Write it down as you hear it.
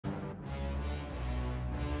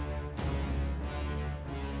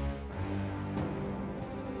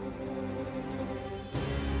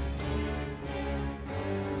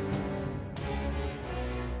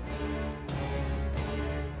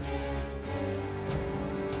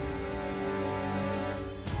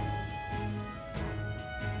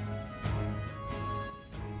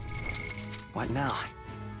What now?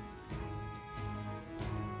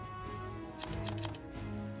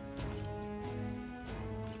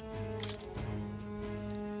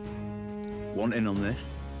 Want in on this?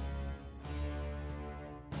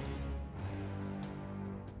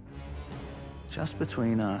 Just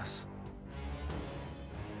between us.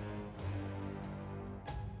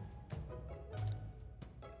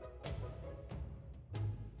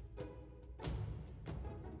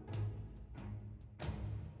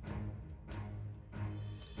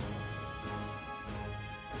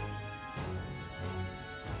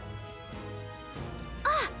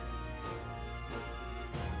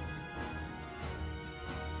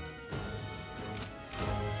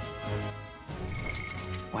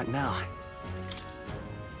 What now?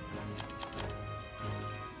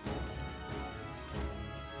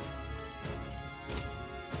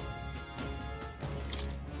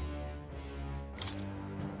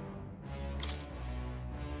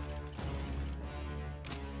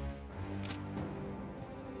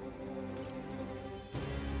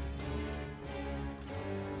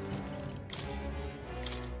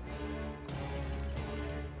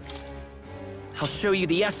 I'll show you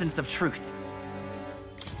the essence of truth.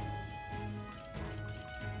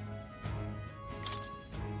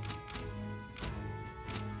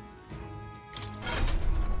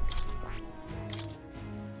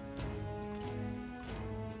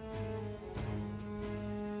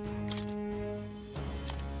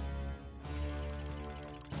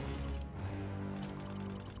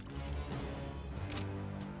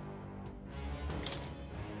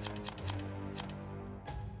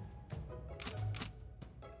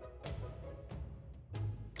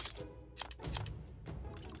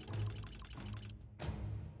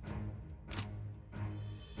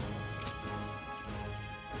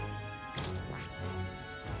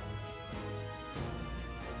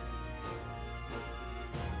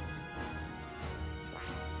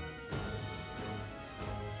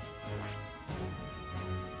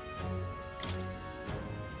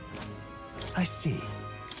 I see.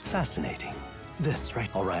 Fascinating. This,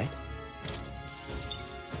 right? All right?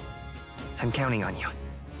 I'm counting on you.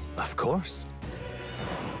 Of course.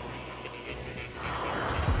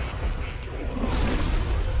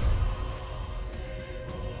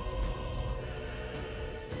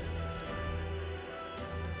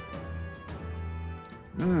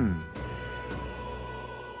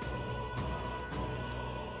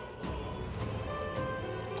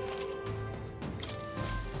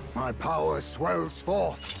 My power swells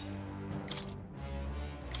forth.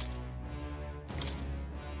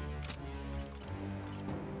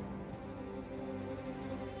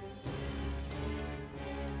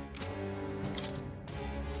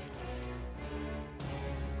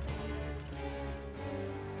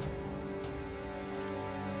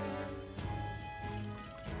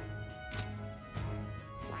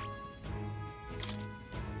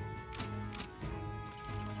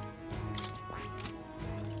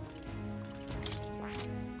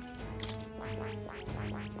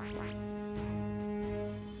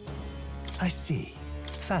 I see.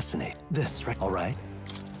 Fascinating. This, right? All right?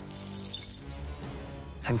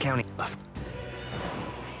 I'm counting.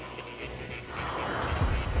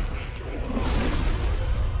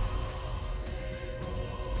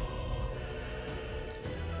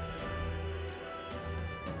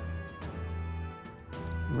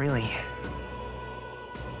 Really?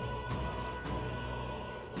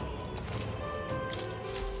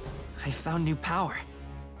 I found new power.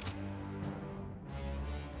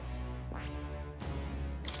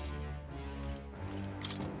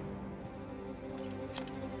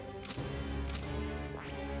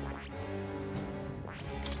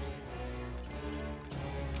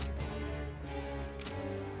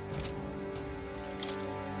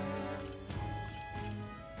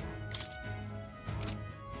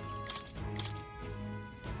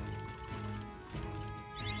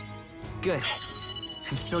 Good.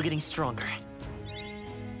 I'm still getting stronger.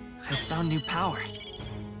 I found new power.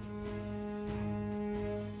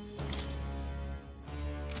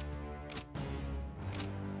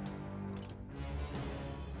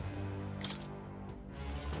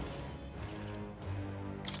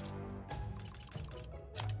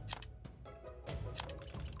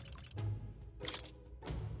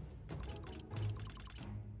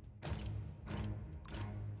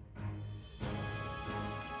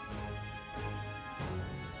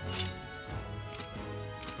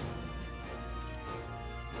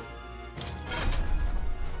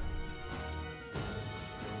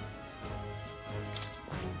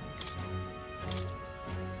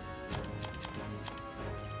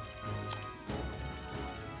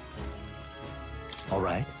 All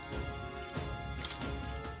right?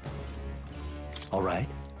 All right.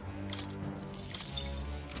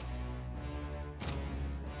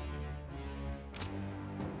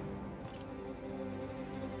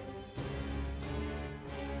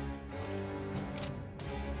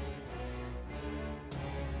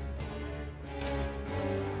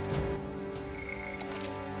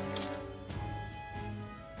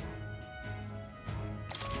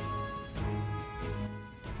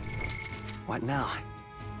 What now?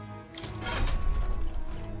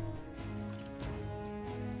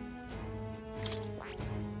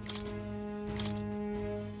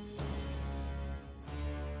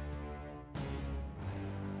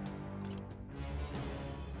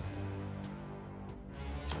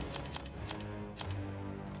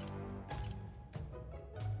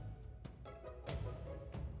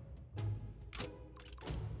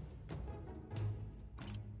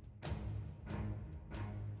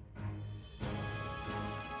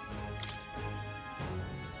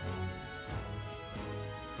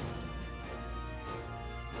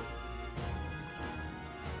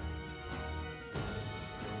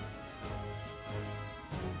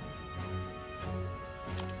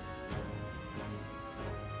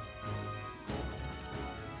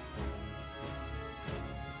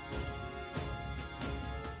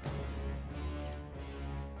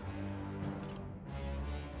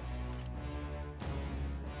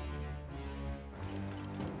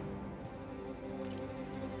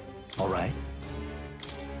 All right.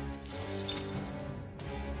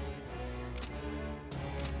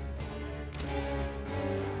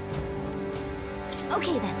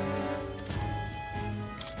 Okay then.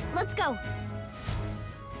 Let's go.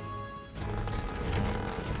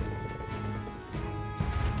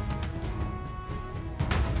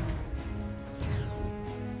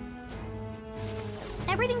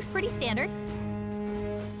 Everything's pretty standard.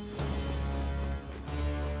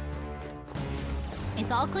 It's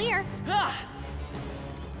all clear.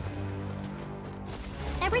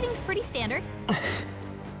 Everything's pretty standard.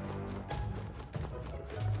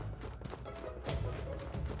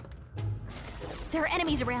 There are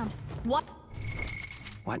enemies around. What?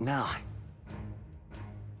 What now?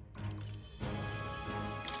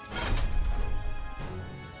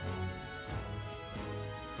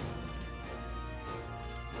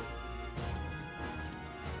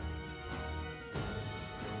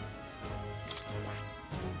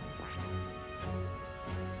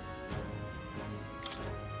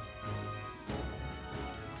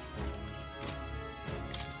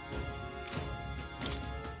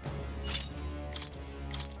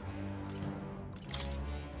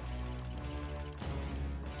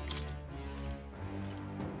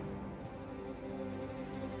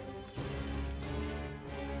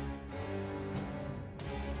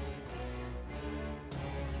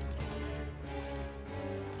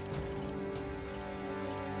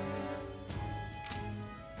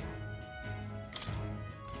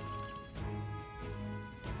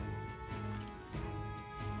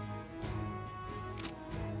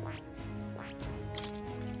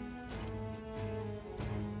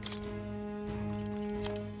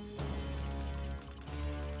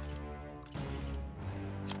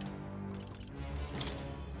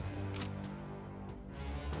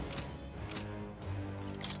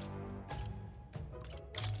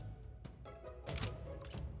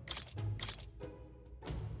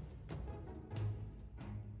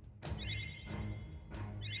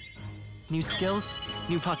 New skills,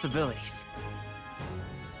 new possibilities.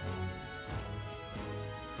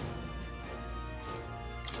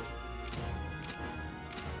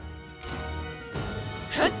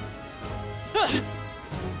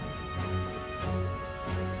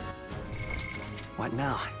 What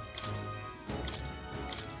now?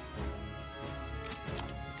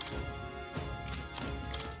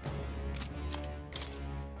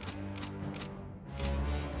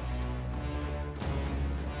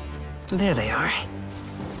 There they are.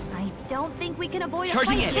 I don't think we can avoid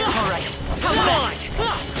Charging a in. fight. All right. Come on!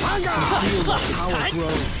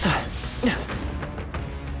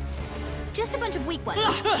 Just a bunch of weak ones.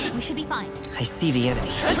 We should be fine. I see the enemy.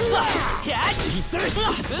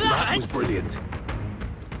 That was brilliant.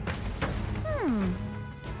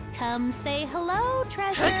 Come say hello,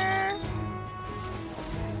 treasure.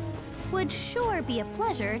 Would sure be a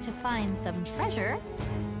pleasure to find some treasure.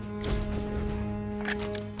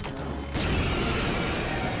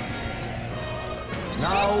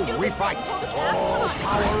 Now we fight. All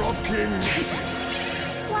power of kings.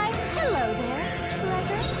 Why, hello there,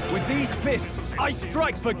 treasure. With these fists, I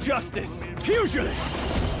strike for justice.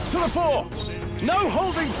 Pugilists! To the fore! No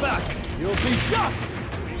holding back! You'll be dust!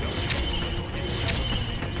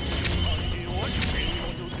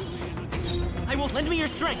 I will lend me your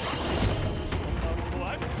strength.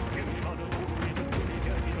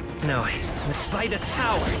 No, by this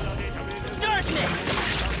power. Darkness!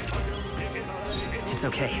 It's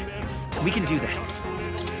okay. We can do this.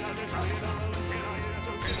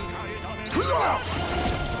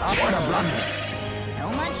 What a blunder! So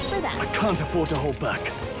much for I that. can't afford to hold back.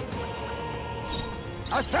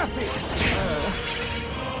 Assassin!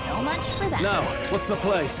 So much for that. Now, what's the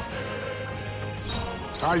play?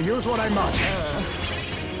 I'll use what I must.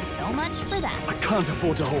 So much for I that. can't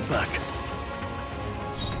afford to hold back.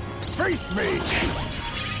 Face me!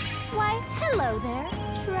 Why, hello there,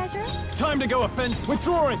 treasure. Time to go offense.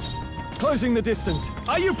 Withdrawing. Closing the distance.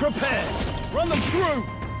 Are you prepared? Run them through.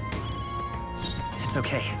 It's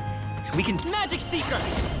okay. We can... Magic Seeker!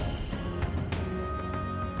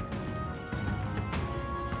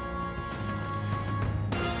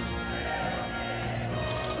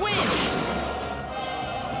 Win!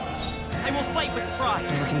 I will fight with pride.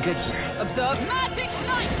 We're looking good here. Observe Magic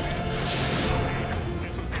Knight!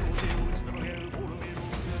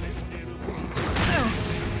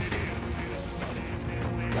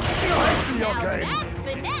 Now Okay. that's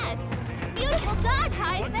finesse. Beautiful dodge,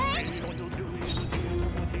 Heisman.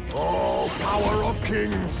 Oh, power of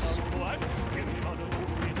kings!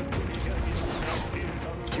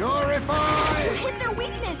 Purify! Hit their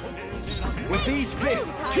weakness. With these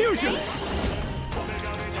fists, fusion!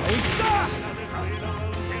 Take that!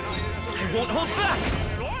 I won't hold back!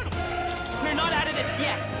 We're not out of this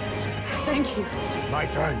yet! Thank you. My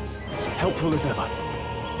thanks. Helpful as ever.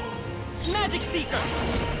 Magic Seeker!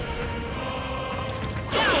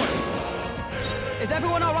 Scour! Is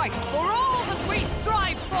everyone all right? For all that we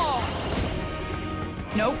strive for!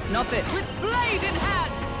 No, not this. With blade in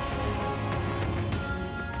hand!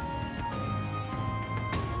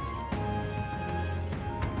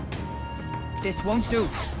 This won't do.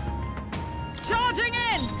 Charging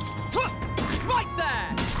in! Huh! Right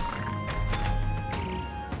there!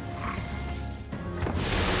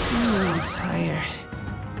 I'm tired.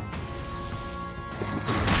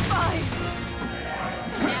 Fine.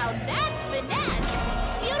 Now that's finesse.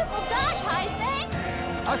 Beautiful dodge, Heisman.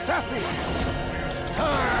 Assassin!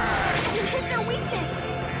 You hit their weakness.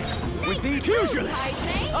 With the Nice fusion! move,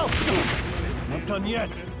 Heisman. Oh, not done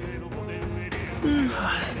yet.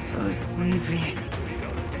 So sleepy.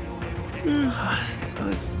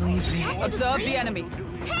 So sleepy. Observe the enemy.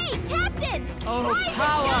 Hey, Captain! Oh, Rise and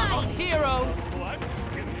power shine. of heroes!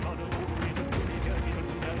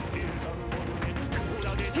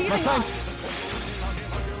 My thanks.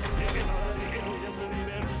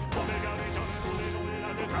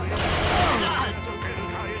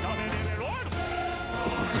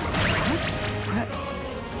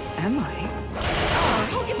 Am I?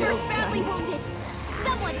 Hoganberg's badly wounded.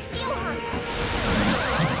 Someone heal her.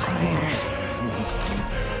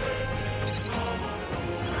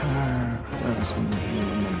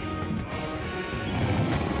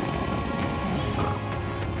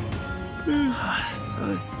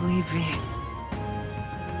 So sleepy.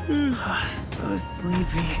 So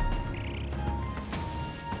sleepy.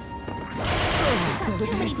 Too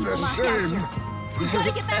many people knocked out shame. here. We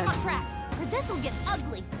gotta get back on track, or this'll get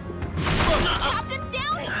ugly. Captain's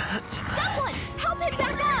down? Someone, help him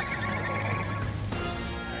back up!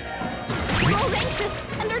 Stroll's anxious,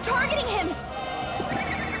 and they're targeting him!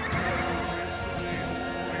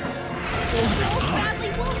 Stroll's badly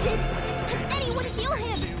wounded! Can anyone heal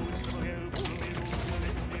him?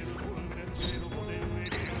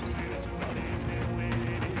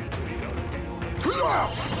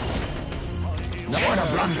 What a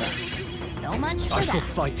blunder! So much for I shall that.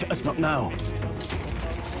 fight us not now.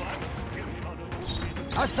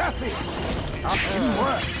 Assassin! Up in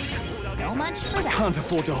work! So much for that. Can't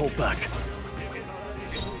afford to hold back.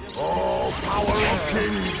 Oh, power of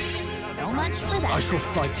kings! So much for I that. shall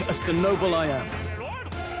fight as the noble I am.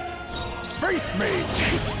 Face me!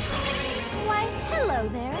 Why, hello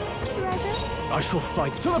there, treasure. I shall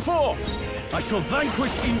fight to the fore. I shall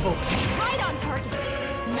vanquish evil. Right on target.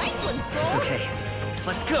 Nice one, Stroll. It's okay.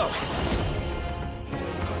 Let's go!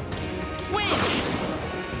 Win!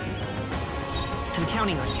 I'm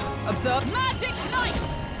counting on you. Observe Magic Knight!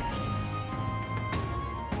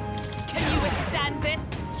 Can you withstand this?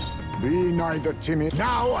 Be neither timid.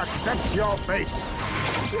 Now accept your fate!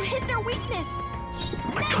 You hit their weakness.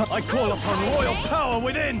 I call upon royal power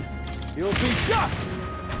within. You'll be dust.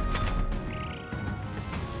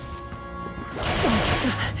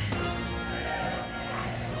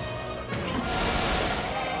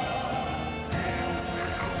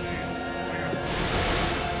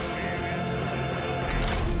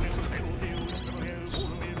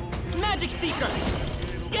 Magic Seeker!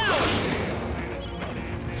 Scour!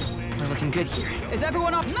 We're looking good here. Is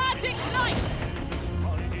everyone up? Magic Knight!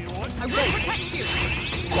 I will protect you!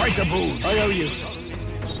 Quite a boon. I owe you.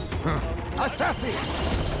 Assassin!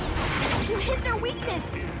 You hit their weakness!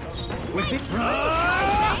 With the...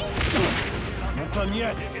 Nice, Not done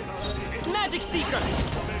yet. Magic Seeker!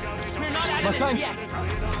 We're not out My of this thanks.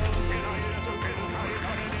 yet!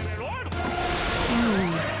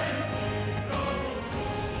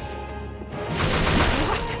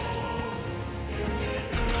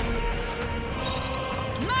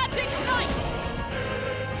 Magic Knight!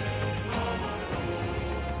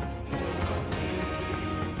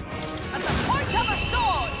 At the point of a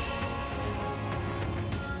sword!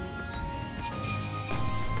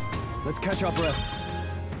 Let's catch our breath.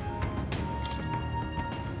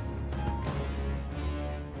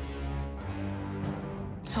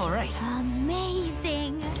 All right.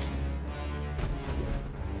 Amazing!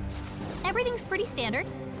 Everything's pretty standard.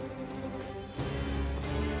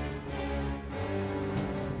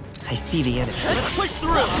 I see the enemy. Let's push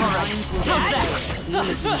through! All right.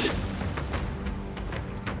 How's that?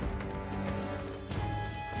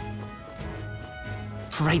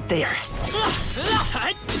 Right there.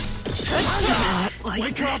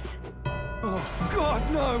 Wake up! Oh,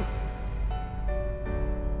 God, no!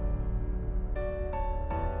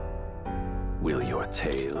 Will your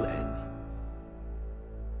tale end?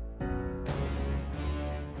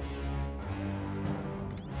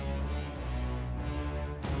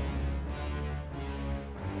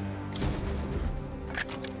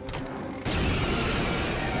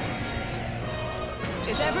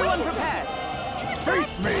 Is everyone prepared?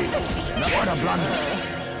 Face me! What a blunder!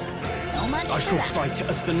 So much I for shall that. fight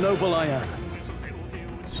as the noble I am.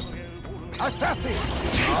 Assassin!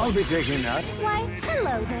 I'll be taking that. Why,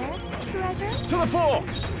 hello there, treasure. To the fore!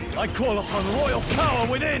 I call upon royal power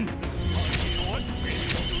within!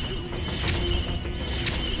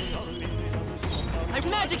 I'm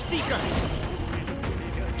Magic Seeker!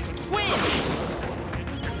 Win!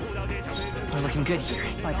 We're looking good here.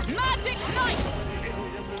 Magic Knight!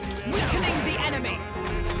 Weakening the enemy!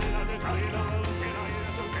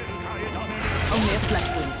 Only a flesh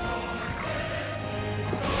wound.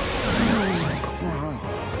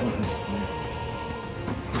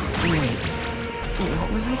 Wait,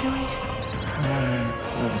 what was I doing?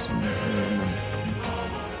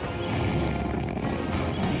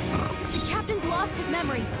 The captain's lost his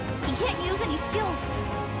memory. He can't use any skills.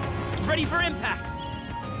 Ready for impact!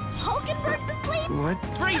 Hulkenberg's asleep? What?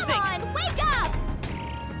 Come on, wake up!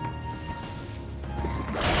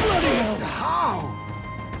 How?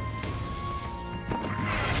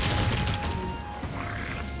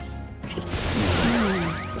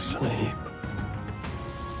 Sleep.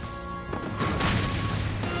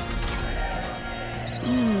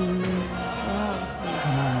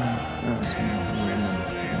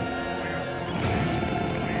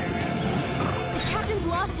 The captain's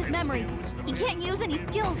lost his memory. He can't use any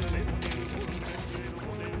skills.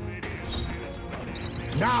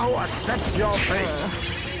 Now accept your fate.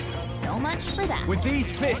 So much for that. With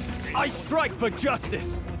these fists, I strike for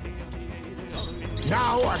justice!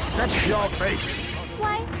 Now accept your fate.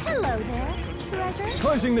 Why, hello there, treasure.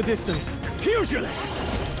 Closing the distance.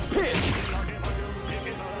 Pugilist! Pierce!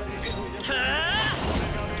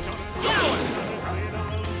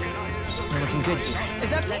 We're looking good here. Is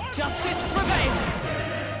that let justice prevail?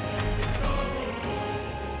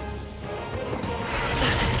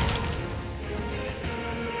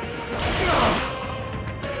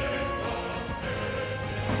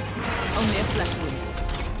 Only a flesh wound.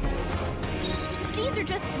 These are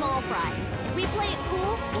just small fry. If we play it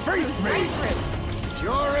cool, we'll Face cruise me. right through.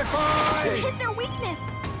 Purify! Hit their weakness.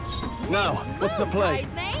 Now, what's the Moves, play?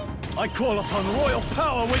 Wise May. I call upon royal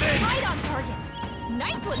power within! Right on target.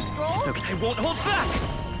 Nice one, Stroll. It's okay. I won't hold back!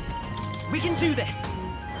 We can do this!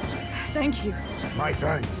 Thank you. My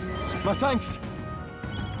thanks. My thanks!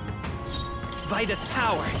 By this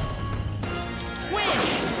power! Win!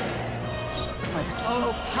 By this power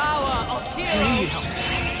of I need heroes! help.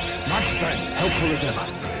 Much thanks. Helpful as ever.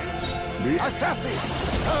 The assassin!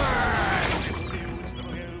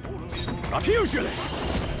 A pugilist!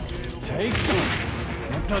 Take...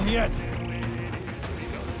 Not done yet.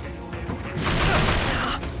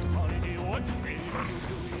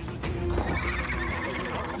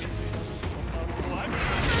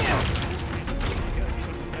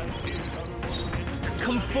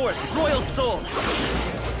 Come forth, royal soul!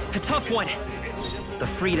 A tough one. The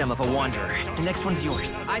freedom of a wanderer. The next one's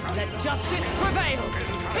yours. I let justice prevail!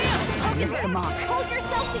 Here! Miss the mark. Hold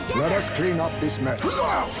yourself together. Let us clean up this mess. Purify!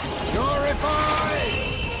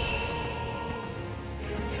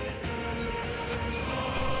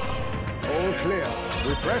 All clear.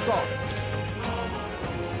 We press on.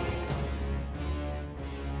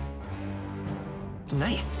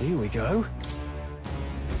 Nice. Here we go.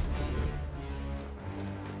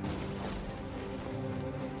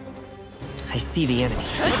 I see the enemy.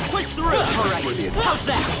 Let's push through! Alright, how's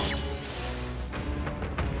that?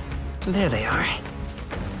 There they are.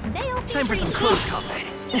 They all seem Time for some pretty close combat.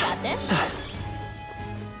 You got this.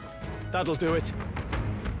 That'll do it.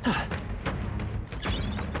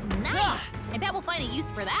 Nice! I bet we'll find a use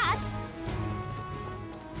for that.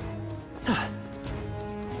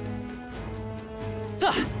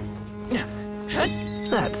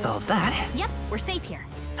 That solves that. Yep, we're safe here.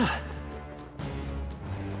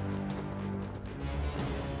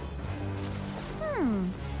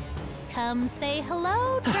 Come say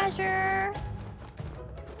hello, treasure.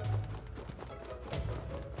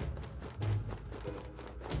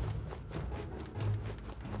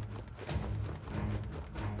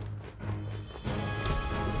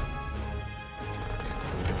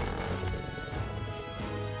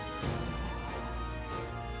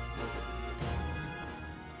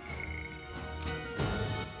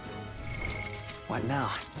 What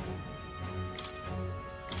now?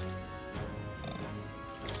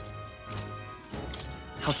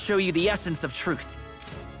 I'll show you the essence of truth.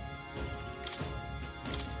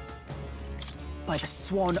 By the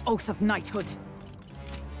sworn oath of knighthood.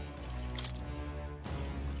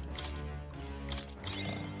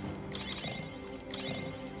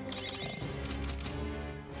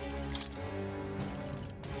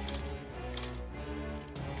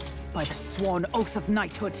 By the sworn oath of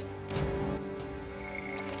knighthood.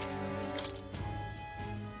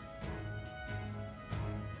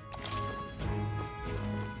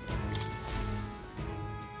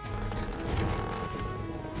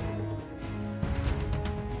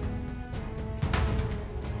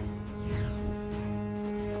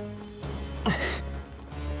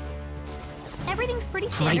 Everything's pretty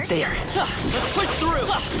standard. Right there. Let's push through!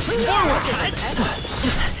 Forward!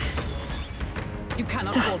 You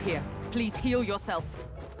cannot hold here. Please heal yourself.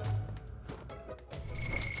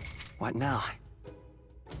 What now?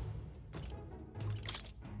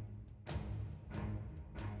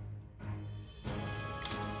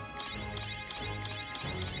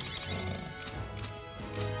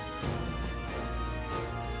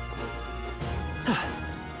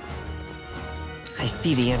 I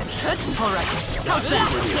see the enemy. Alright, how's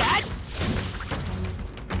that?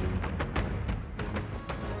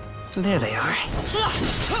 There they are.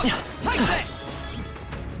 Take this!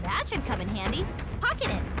 That should come in handy. Pocket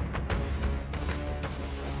it.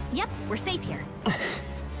 Yep, we're safe here.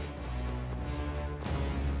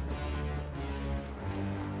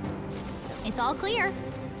 It's all clear.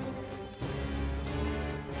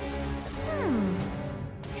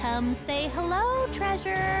 Come say hello,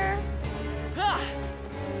 treasure.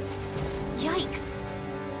 Yikes.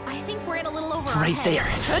 I think we're in a little over our Right heads. there.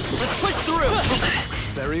 Let's push through!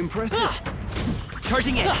 Very impressive.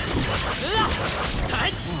 Charging in.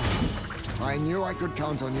 I knew I could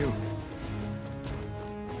count on you.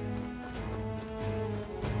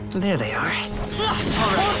 There they are.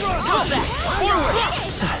 How's that? Forward!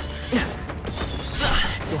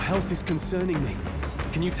 Your health is concerning me.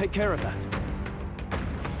 Can you take care of that?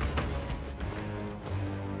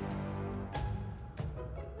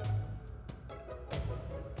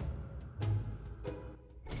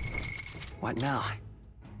 What now?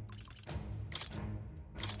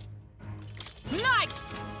 Knight!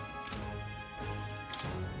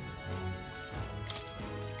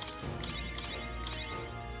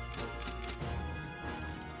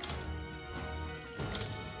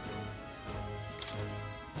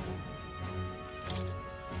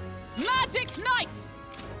 Magic Knight!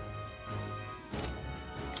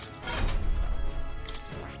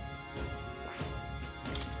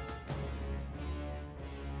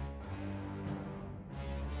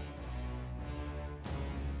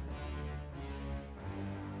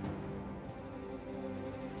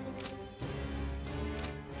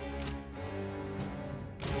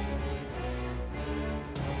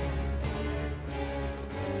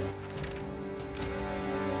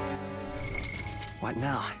 What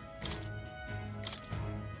now?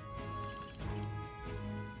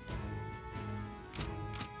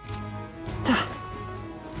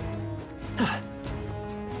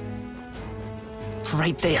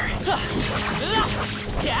 Right there.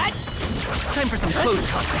 Time for some close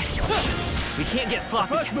combat. We can't get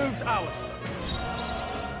sloppy. First move's ours.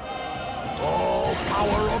 Oh,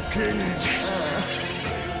 power of kings!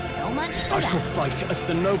 So much for I that. shall fight as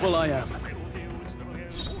the noble I am.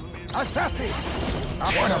 Assassin!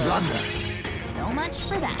 What a blunder! So much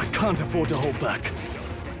for that. I can't afford to hold back.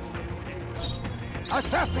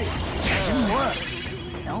 Assassin! Didn't work.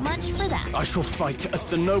 So much for that. I shall fight as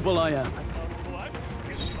the noble I am.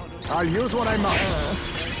 I'll use what I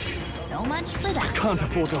must. So much for that. Can't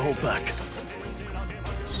afford to hold back.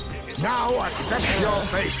 Now accept your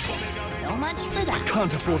fate. So much for that.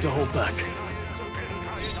 Can't afford to hold back.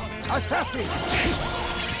 Assassin!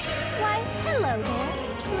 Why, hello there,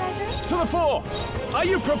 treasure. To the fore! Are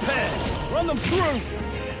you prepared? Run them through!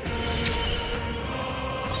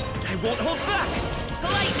 I won't hold back!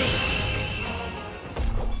 Lightning!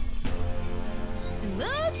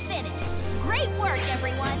 Smooth finish. Great work,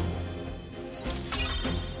 everyone.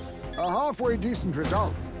 A halfway decent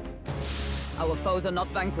result. Our foes are not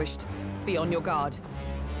vanquished. Be on your guard.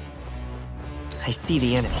 I see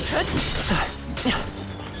the enemy.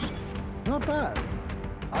 Not bad.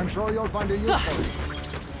 I'm sure you'll find a use for it.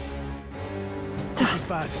 This is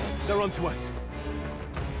bad. They're onto us.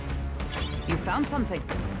 You found something.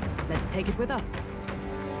 Let's take it with us.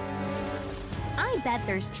 I bet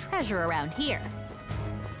there's treasure around here.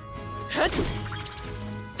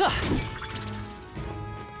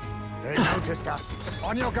 They noticed us.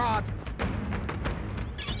 On your guard.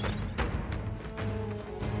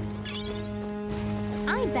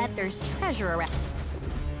 I bet there's treasure around.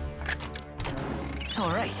 All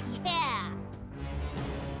right. Yeah.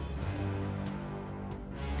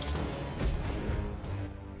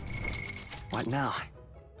 What now?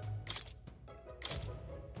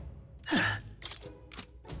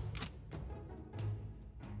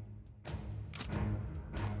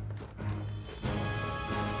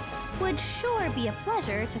 Would sure be a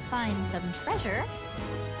pleasure to find some treasure.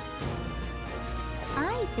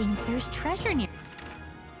 I think there's treasure near.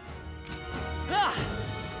 Ah!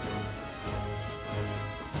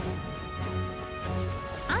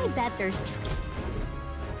 I bet there's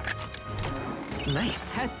Nice.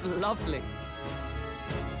 That's lovely.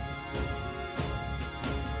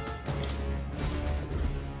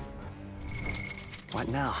 What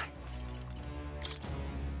now?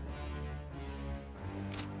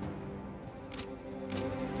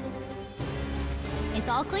 It's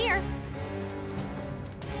all clear.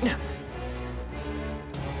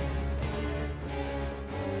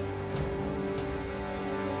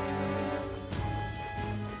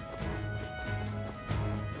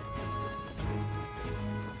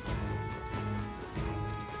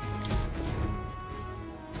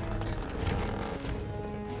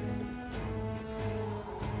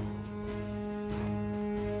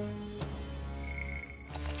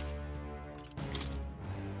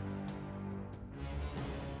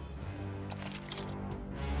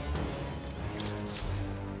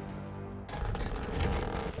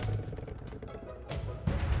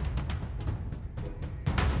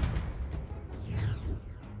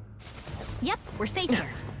 Yep, we're safe here.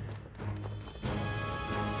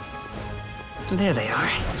 There they are.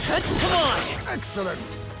 Come on!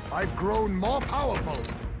 Excellent. I've grown more powerful.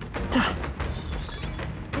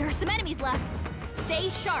 There are some enemies left. Stay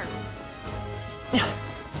sharp.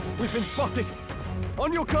 We've been spotted.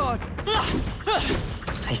 On your guard.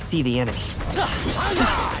 I see the enemy.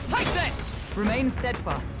 Take this! Remain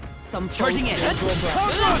steadfast. Some foes Charging in. will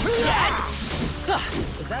draw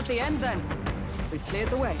breath. Is that the end then? We've cleared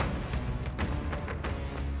the way.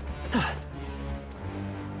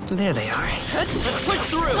 There they are. Let's push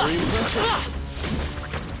through!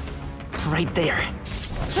 Right there.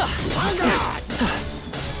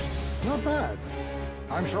 Not bad.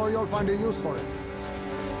 I'm sure you'll find a use for it.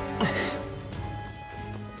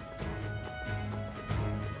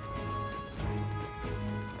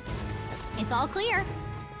 It's all clear.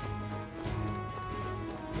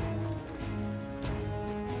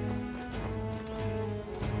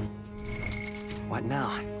 What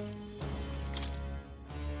now?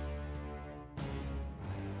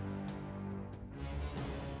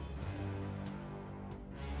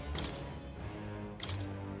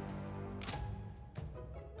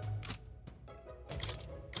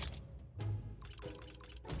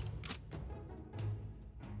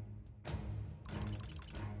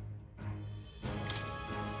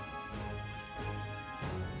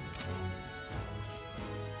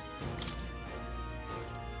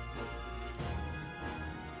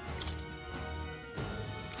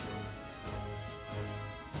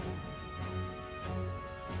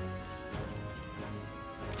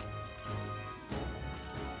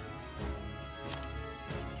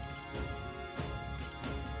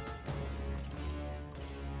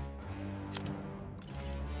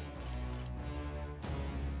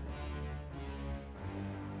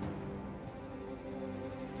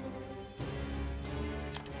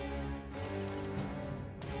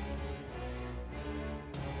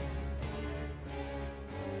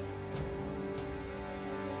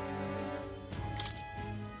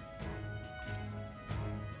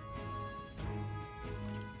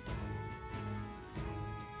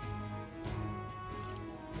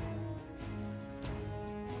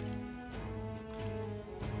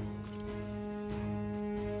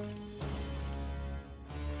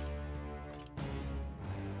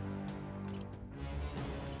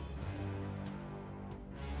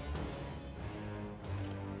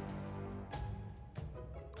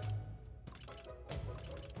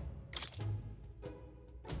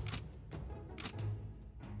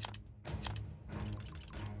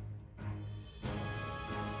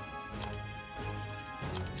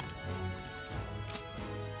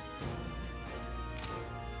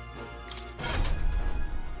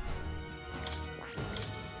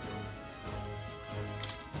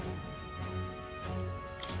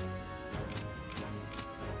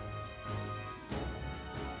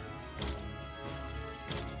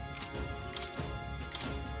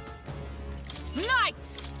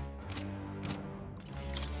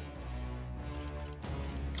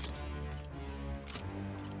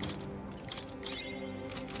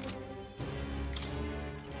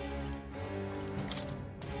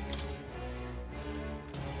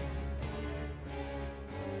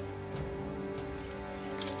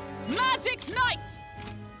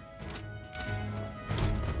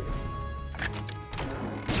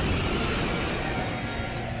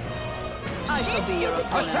 I shall be your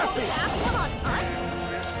opponent. Assassin! Last one on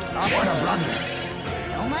us? What a blunder!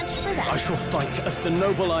 So much for that. I shall fight as the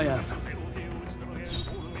noble I am.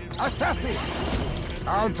 Assassin!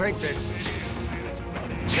 I'll take this.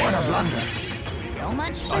 What a blunder! So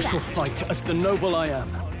much for I that. shall fight as the noble I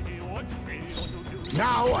am.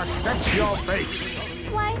 Now accept your fate!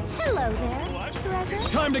 Why, hello there, treasure.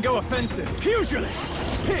 Time to go offensive. Pugilist!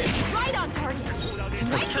 Pierce! Right on target.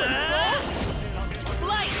 Nice one,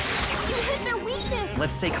 Light! You hit their weakness.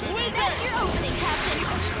 Let's take... That's your opening, Captain.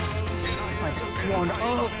 By the sworn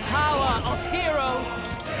oath power of heroes,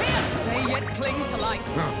 they yet cling to life.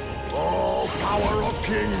 Oh, power of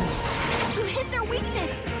kings! You hit their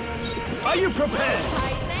weakness. Are you prepared?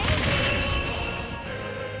 High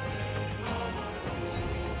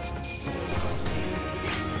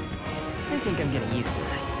I think I'm getting used to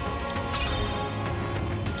this.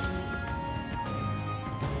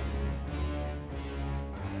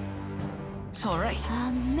 All right.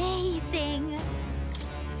 Amazing.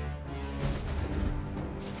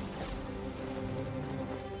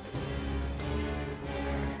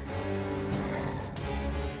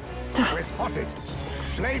 We're spotted.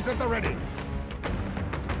 Blades at the ready.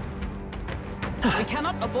 We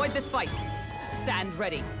cannot avoid this fight. Stand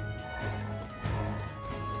ready.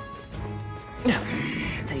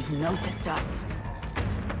 They've noticed us.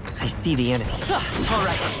 I see the enemy. All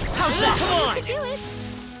right. How's that? Come on! You do it.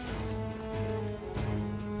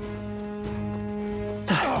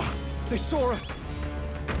 Oh, they saw us.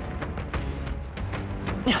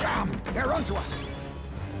 Damn, they're onto us.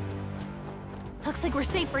 Looks like we're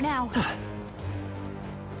safe for now.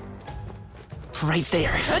 Right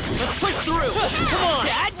there. Let's push through. Come on!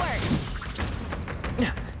 Nice work.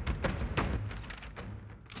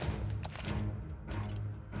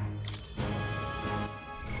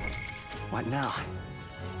 What now?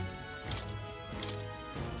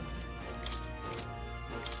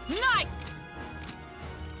 Knight!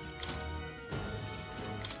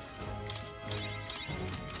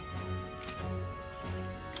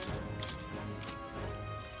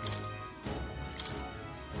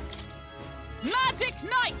 Magic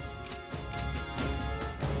Knight!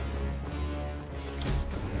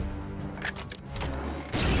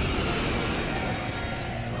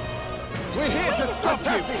 We're here to stop you.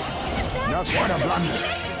 Assassin! That's what a blunder.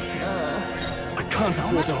 I can't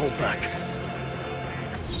afford to hold back.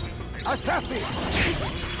 Assassin!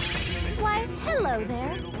 Why, hello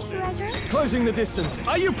there, treasure. Closing the distance.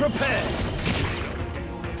 Are you prepared?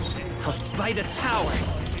 I'll by this power.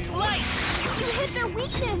 Light! You hit their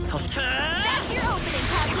weakness. That's your opening,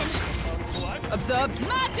 Captain. Observe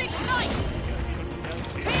Magic Knight!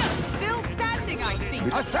 Here, still standing, I see.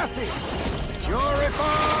 Assassin! You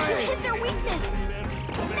Purify! hit their weakness.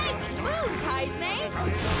 Nice moves, Heisman.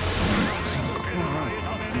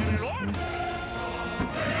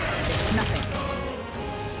 Nothing.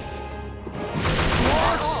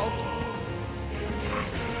 What? All.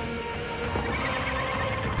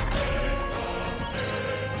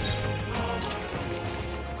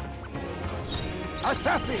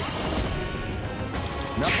 Assassin!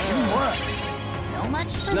 Nothing work! So much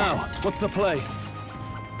for Now, that. what's the play?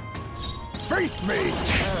 Face me!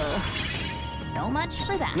 So much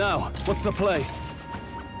for that. Now, what's the play?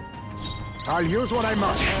 I'll use what I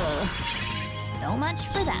must. So much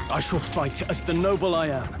for that. I shall fight as the noble I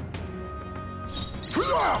am.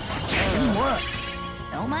 Didn't work.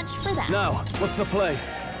 So much for that. Now, what's the play?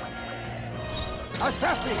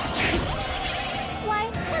 Assassin!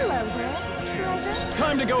 Why, hello there, treasure.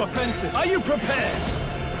 Time to go offensive. Are you prepared?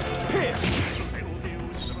 Pierce!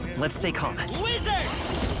 Let's stay calm. Wizard!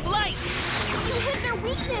 Light! You hit their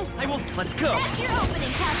weakness. I will... Let's go! That's your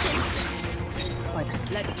opening, Captain. By the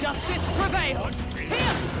let justice prevail.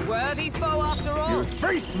 Here, worthy foe after all. You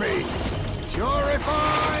face me! You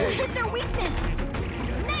Purify! hit their weakness.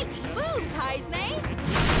 Nice moves, Heisman.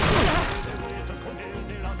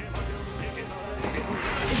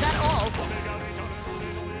 Is that all?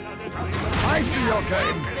 I see your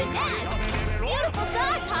game! Finesse. Beautiful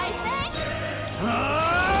dodge, Heisman.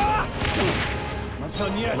 Not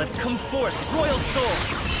done yet. Let's come forth, Royal Soul!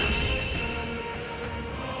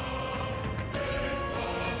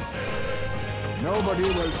 Nobody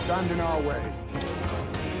will stand in our way.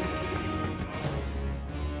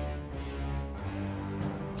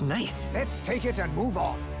 Nice. Let's take it and move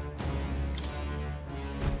on.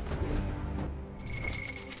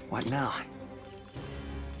 What now?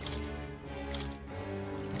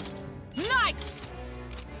 Knight!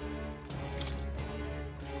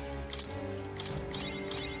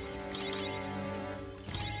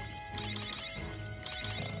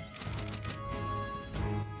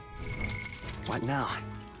 What now?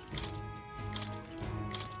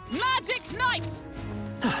 Magic Knight!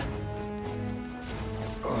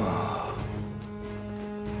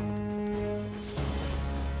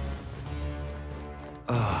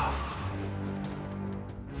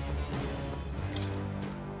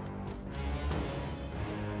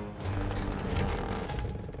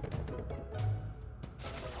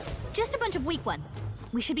 Just a bunch of weak ones.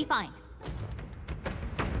 We should be fine.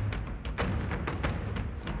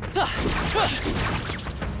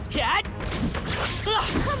 Cat!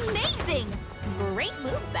 Amazing! Great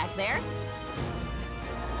moves back there.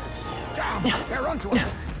 Damn, they're onto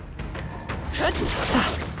us.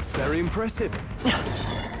 Very impressive.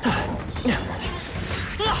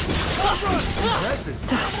 Impressive.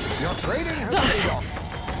 Your training has paid off.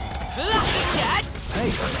 Cat!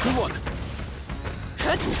 Hey, come on.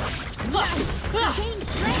 Gain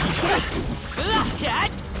strength.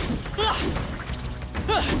 Cat!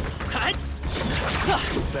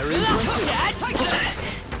 Very impressive. Cat!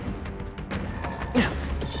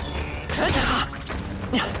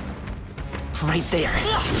 Right there.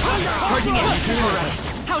 Charging in. Alright.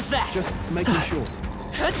 How's that? Just making sure.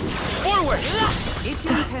 Forward! If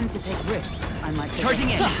you intend to take risks, I might take Charging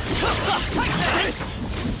in.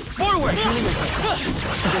 Forward!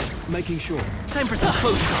 Just making sure. Time for some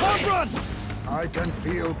close. Run! I can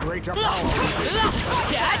feel greater power.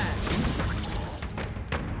 Cat!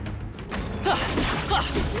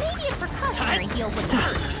 Maybe a precautionary heal would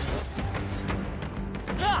hurt.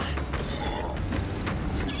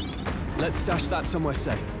 Let's stash that somewhere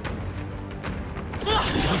safe.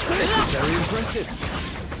 Very impressive.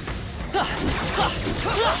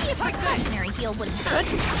 Maybe a precautionary heal would hurt.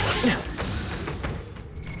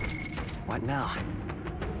 What now?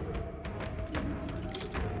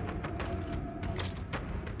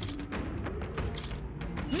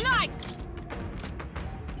 Knight!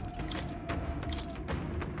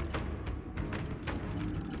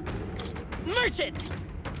 Merchant!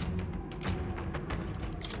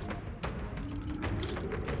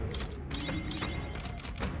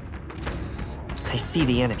 I see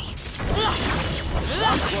the enemy.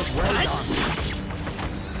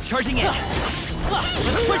 Charging in.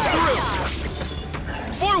 Let's push through.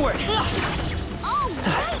 Forward. All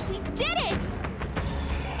right, we did it!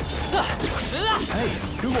 Hey,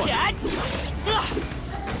 good one. Cat!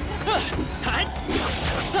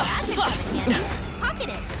 That's a good candy. Pocket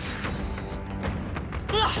it.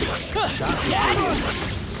 Cat!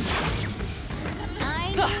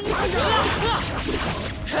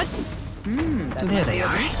 There they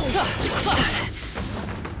are.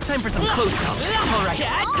 Time for some close call. All right.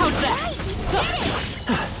 Cat, how's that?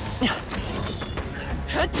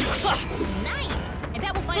 Nice! I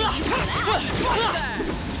bet we'll find a use for that.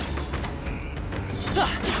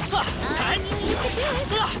 I knew you could do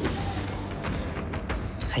it.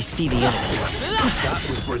 I see the enemy. That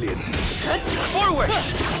was brilliant. Forward!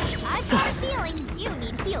 I've got a feeling you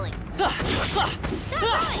need healing. That's right!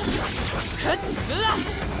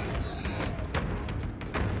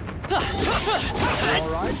 All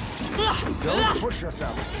right? Don't push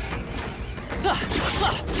yourself.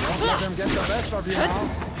 Don't let them get the best of you now.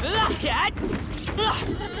 Cat!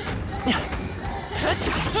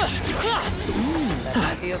 That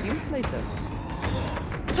might be of use later.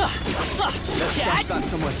 Let's stash that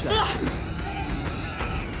somewhere safe.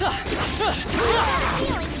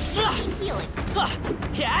 Healing, you need healing.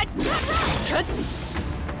 Cat!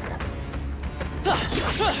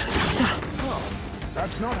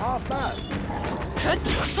 That's not half bad.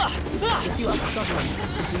 If you are struggling, it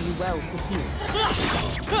would do you well to heal.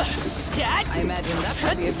 Cat! I imagine that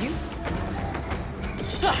might be of use.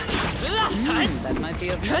 That might be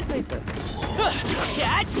of use later.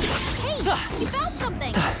 Cat! Hey, you found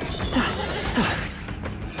something!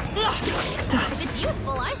 If it's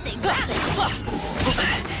useful, I say grab it.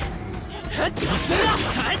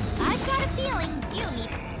 I've got a feeling you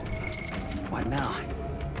need... What now?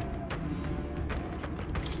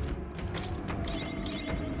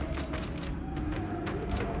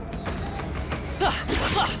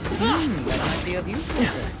 That might be of use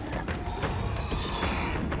later.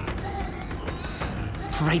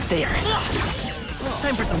 Right there.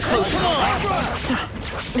 Time for some close.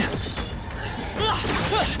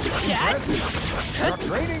 Cat! Your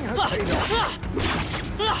training has paid off.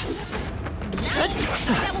 Nice! I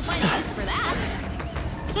bet we'll find a use for that.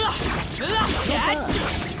 Cat!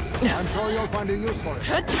 I'm sure you'll find a use for it.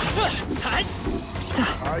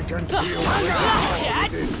 I can feel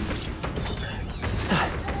Cat! it.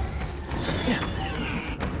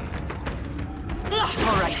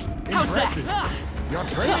 All right. How's Impressive. that? Your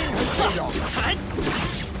training has paid off.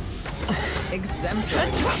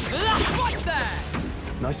 Exemplary. What's that?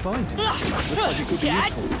 Nice find. Looks like it could be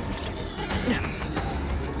useful.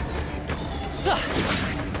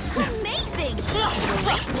 Amazing!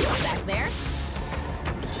 Great move back there.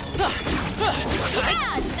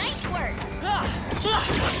 Yeah, nice work.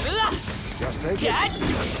 Just take it.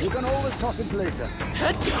 You can always toss it later.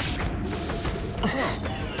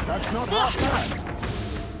 That's not half bad.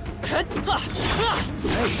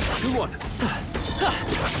 Hey, good one.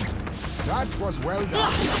 That was well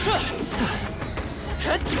done.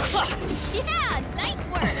 Yeah, nice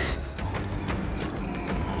work.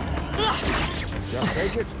 Just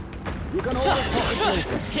take it. You can always toss it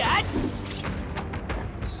later. Yeah,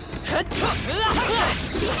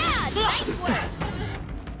 nice work.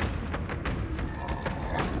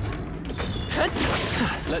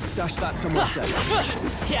 Let's stash that somewhere safe.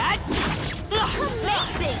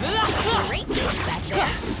 Amazing! Great move back there.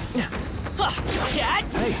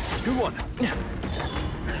 Hey, good one.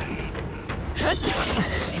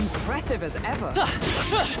 Impressive as ever.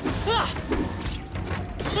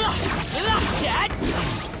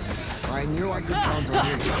 I knew I could count on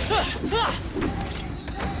you.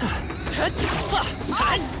 All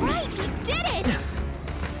right, we did it!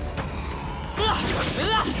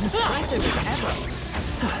 Impressive as ever.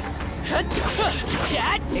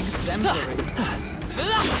 Exemplary.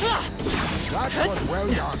 That was well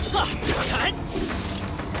done.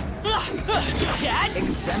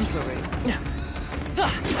 Exemplary.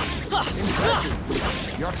 Impressive.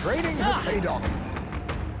 Your training has paid off.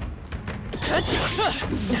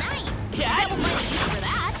 Nice! Double-minded use for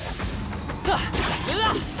that.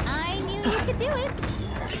 I knew you could do it.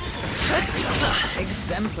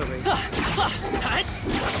 Exemplary.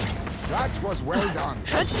 That was well done.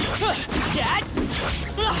 I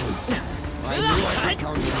knew I could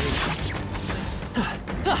count on you.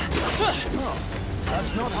 Oh,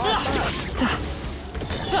 that's not half bad.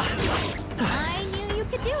 I knew you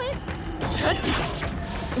could do it.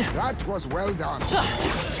 That was well done.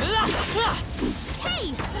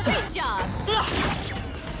 Hey, great job.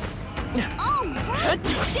 All right,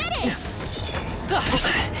 we did it.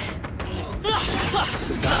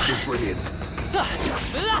 That was brilliant.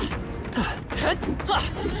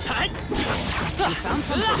 We found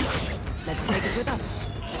something. Let's take it with us.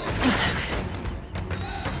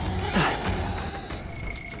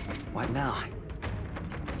 What now?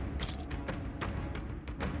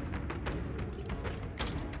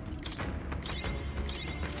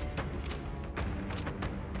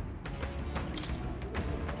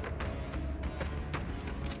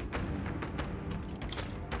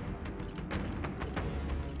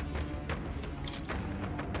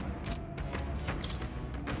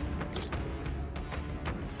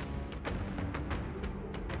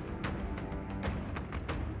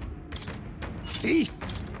 Thief!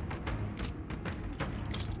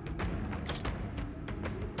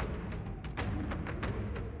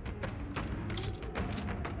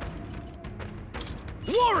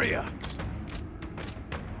 Warrior!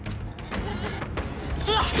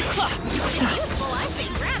 Useful, I say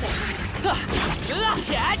grab it.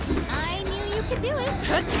 I knew you could do it.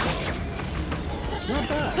 Not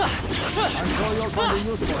bad. I'm sure you'll find a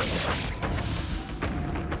use for it.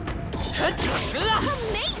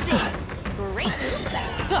 Amazing! Great move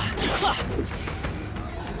back.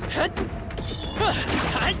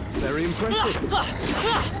 Very impressive.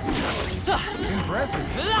 Impressive.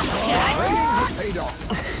 Training has paid off.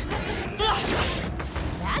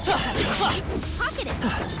 That's a handy. Pocket it.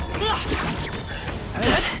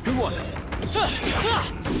 Hey, good one.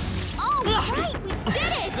 All right, we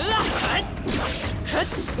did it.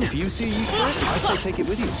 If you see use for it, I say take it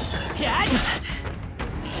with you. I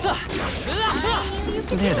knew you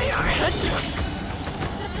could There do they it. are.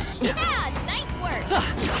 Yeah, nice work.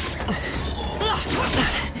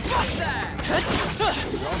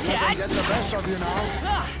 Don't let them get the best of you now.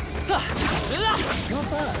 Not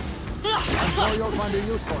bad. I'm sure you'll find a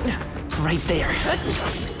use for it. Right there.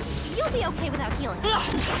 You'll be okay without healing,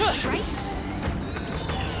 right?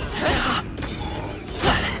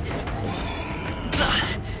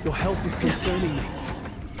 Your health is concerning me.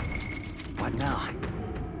 What now?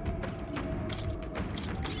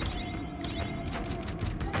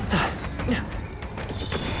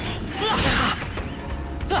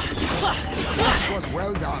 That was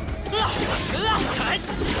well done.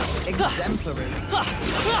 Exemplary.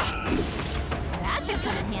 That should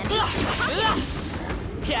come in handy. Pocket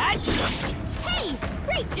it. Hey,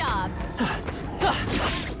 great job.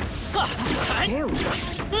 Skill.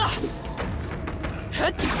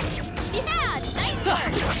 Yeah, nice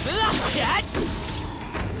work.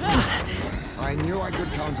 I knew I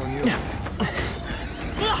could count on you.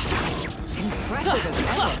 Impressive as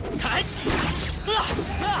ever.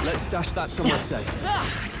 Let's stash that somewhere safe.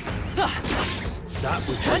 That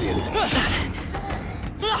was brilliant.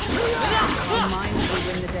 Our minds will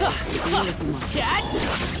win the day, even if we must. You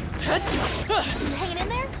hanging in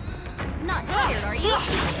there? Not tired, are you?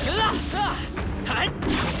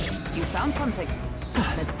 You found something.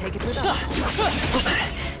 Let's take it with us.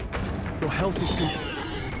 Your health is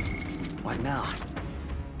What now?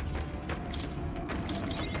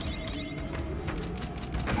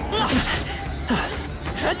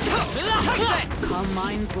 Our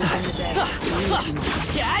minds will win the day, even if we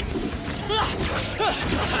must.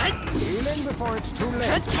 Healing before it's too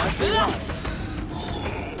late might be wise.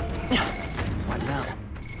 What now?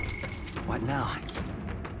 What now?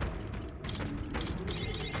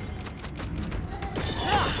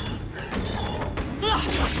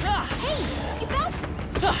 Hey, you found...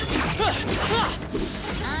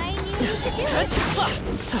 I knew you could do it.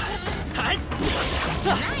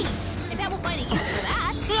 Nice. I bet we'll find a use for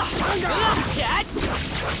that.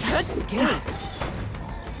 Escape.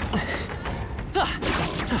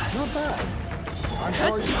 Not bad. I'm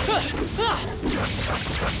sure you...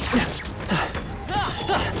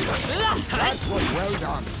 That was well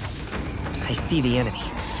done. I see the enemy.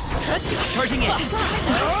 Charging in.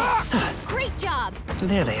 Great job.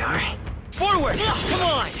 There they are. Forward! Come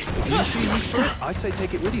on! You see use for it? I say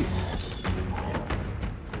take it with you.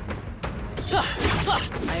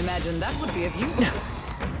 I imagine that would be of use.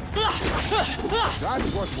 That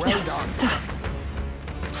was well done.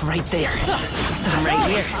 Right there. I'm right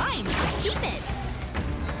here. Fine. Keep it.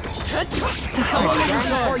 Come on.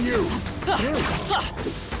 Stand for you.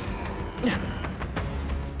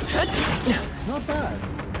 Not bad.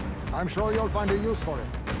 I'm sure you'll find a use for it.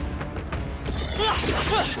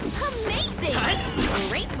 Amazing.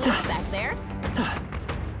 Great moves back there.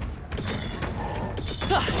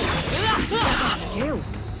 Skill.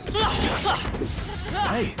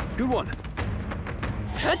 Hey, good one.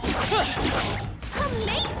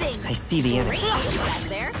 Amazing. I see the enemy. Great moves back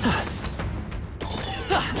there.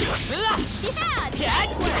 Yeah,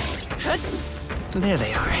 nice work. There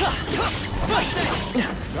they are.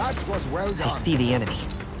 That was well I done. see the enemy.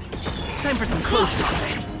 Time for some close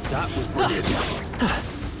combat. That was brilliant.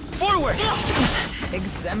 Forward!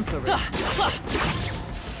 Exemplary.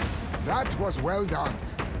 That was well done.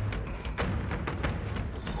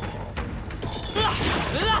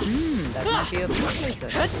 That might be of use later.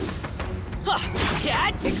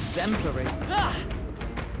 Exemplary.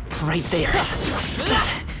 Right there.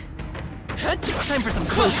 Time for some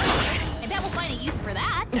close combat. I bet we'll find a use for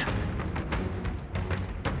that.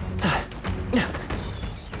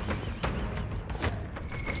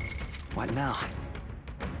 What now?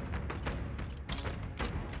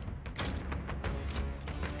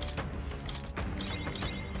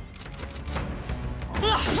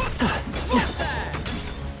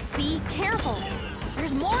 Be careful.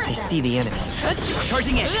 There's more of I them. see the enemy.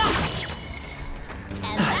 Charging in.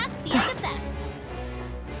 And that's the end of that.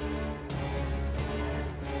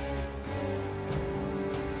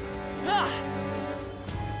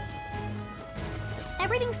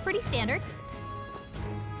 Everything's pretty standard.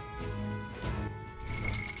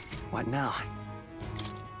 What now?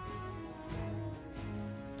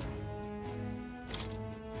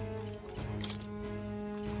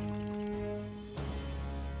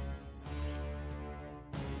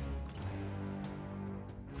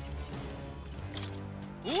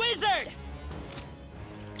 Wizard!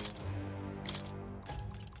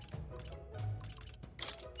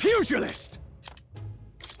 Pugilist!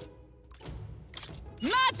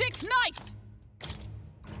 Magic Knight!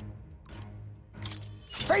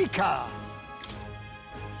 Faker!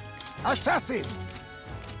 Assassin!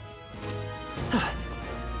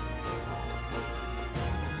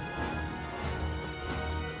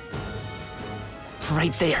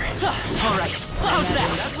 Right there. All right. How's that?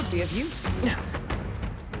 That would be of use.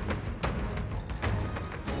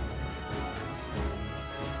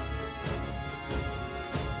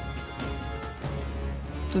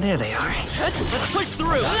 There they are. Let's push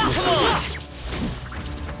through. Come on.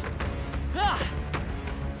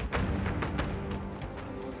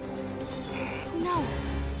 No.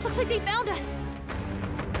 Looks like they found us.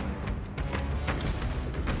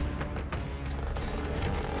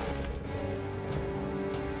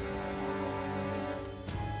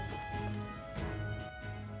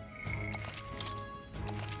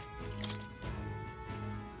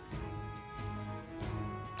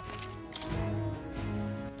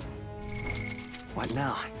 What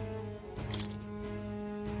now?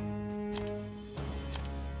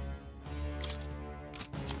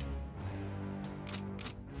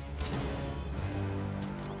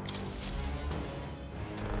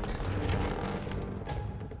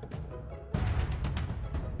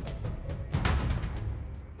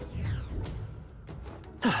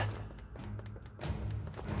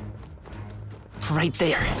 Right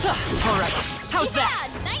there. All right. How's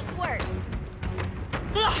that? Yeah, nice work.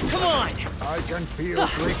 Come on. I can feel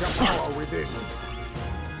greater power within.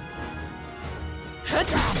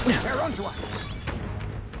 They're onto us.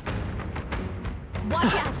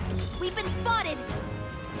 Watch out. We've been spotted.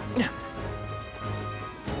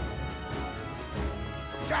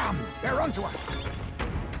 Damn, they're onto us.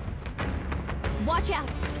 Watch out.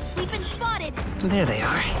 We've been spotted. There they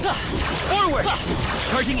are. Forward.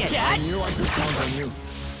 Charging in. I knew I could count on you.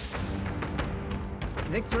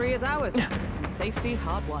 Victory is ours. And safety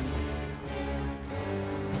hard won.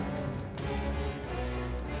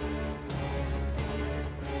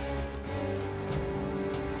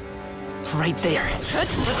 Right there.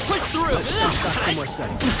 Let's push through. Somewhere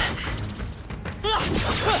safe.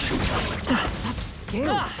 Such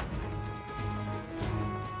skill.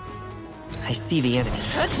 I see the enemy.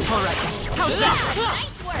 All right. How's that?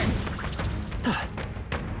 Nice work.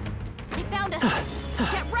 They found us.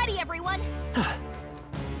 Get ready, everyone.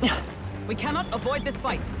 We cannot avoid this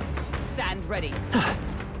fight. Stand ready.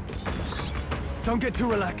 Don't get too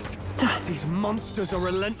relaxed. These monsters are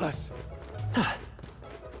relentless.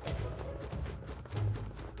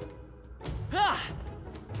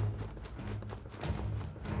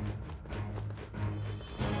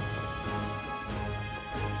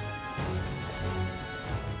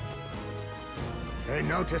 They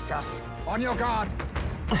noticed us. On your guard.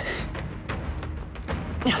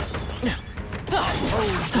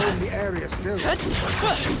 Foes roam the area still.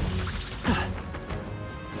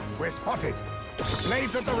 We're spotted.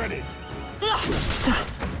 Blades at the ready.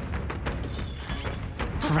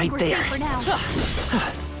 Right We're there. safe for now.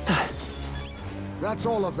 That's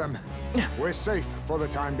all of them. We're safe for the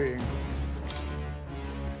time being.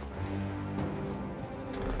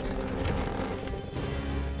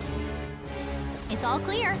 It's all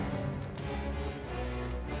clear.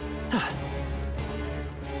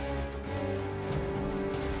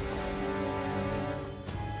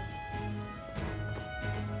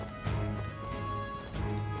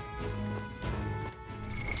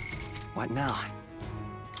 What now?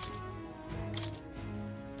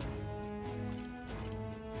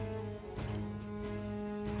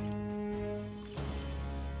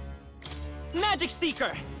 Magic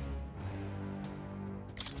Seeker.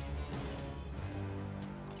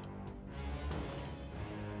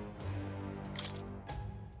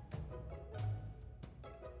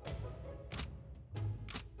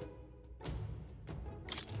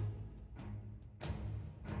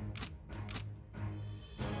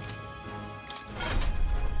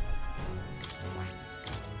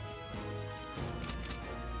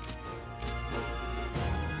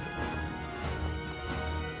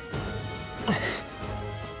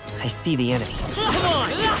 I see the enemy. Come on!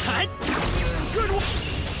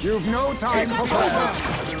 You've no time for pleasure.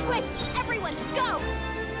 Quick, everyone, go!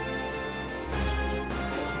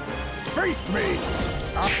 Face me!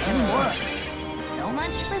 Teamwork! So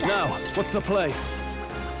much for that. Now, what's the play?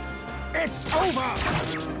 It's over!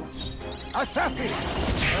 Assassin!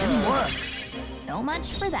 Teamwork! So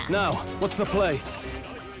much for that. Now, what's the play?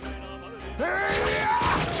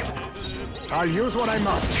 I'll use what I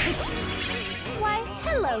must. Why,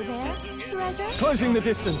 hello there, treasure. Closing the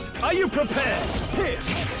distance. Are you prepared?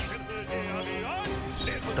 Pierce!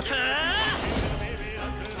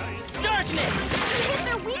 Darkness! You hit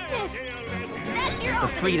their weakness. That's your The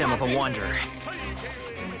freedom of a wanderer.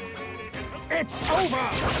 It's over!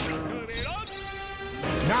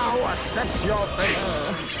 Now accept your fate.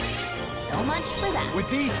 So much for that. With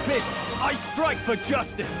these fists, I strike for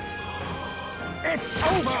justice. It's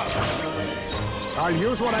over! I'll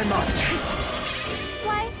use what I must.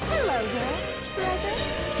 Why, hello there, treasure.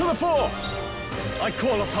 To the fore! I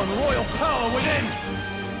call upon royal power within!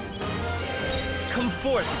 Come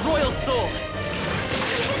forth, royal soul!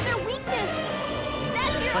 You hit their weakness.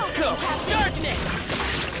 That's your Let's go! opening, Captain. Darkness!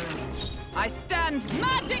 I stand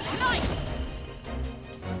Magic Knight!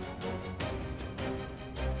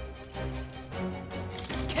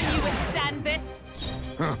 Can you withstand this?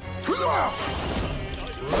 You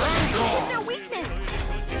hit their weakness.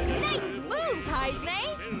 Nice moves, Heisme.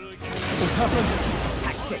 What's happened?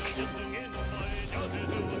 Tactic.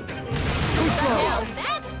 Too slow! Now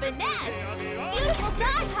that's finesse. Beautiful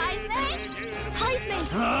dodge, Heisme. Heisme,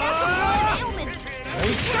 that's a lot of ailments. Be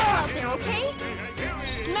careful out there, okay?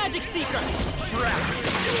 Magic Seeker! Trap!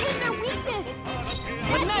 You hit their weakness.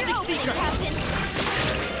 With That's Magic your opening, Seeker. Captain.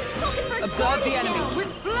 Looking for Observe the target enemy down.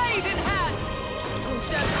 with blade in hand!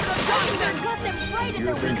 Depths of Officer darkness! got them right in You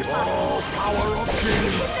their think weak spot. all power of Hit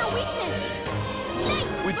kings? their weakness.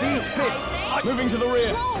 Nice With move, these fists, Heisme. moving to the rear.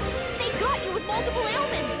 Troll, they got you with multiple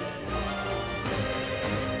ailments.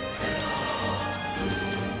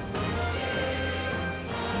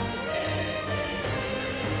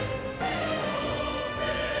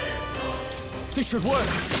 This should work.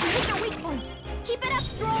 Hit their weak point. Keep it up,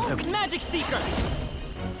 Stroll. It's okay. Magic Seeker!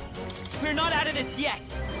 We're not out of this yet.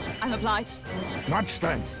 I'm obliged. Much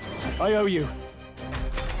thanks. I owe you.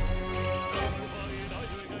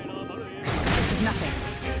 This is nothing.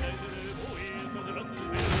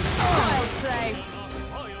 Child's play.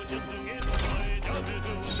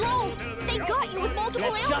 Stroll, they got you with multiple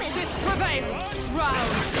Let ailments. justice prevail. Drown.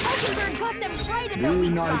 Hulkenberg got them right in their Be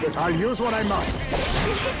weak neither. spot. I'll use what I must.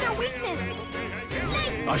 You hit their weakness.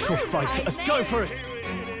 Nice I shall move, fight. Let's Heisman. go for it.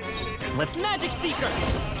 Let's Magic Seeker!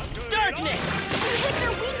 Darkness! You hit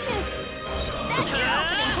their weakness. That's your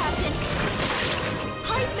opening, Captain.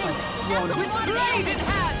 Heisman, that's a With lot of blade in ailments.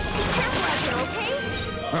 hand. Be careful out there,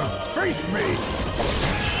 okay? Face me!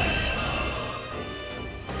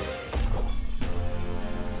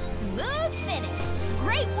 Smooth finish.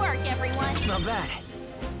 Great work, everyone. Not bad.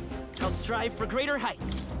 I'll strive for greater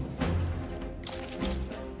heights.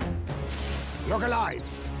 Look alive.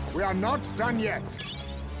 We are not done yet.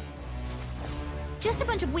 Just a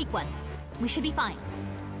bunch of weak ones. We should be fine.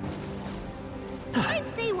 I'd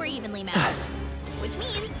say we're evenly matched. Which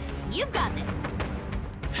means you've got this.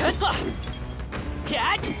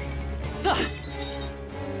 Cat!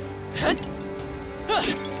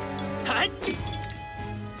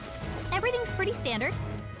 Everything's pretty standard.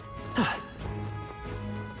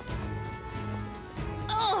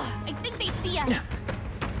 Oh, I think they see us.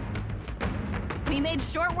 We made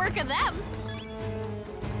short work of them.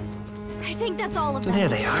 I think that's all of them. There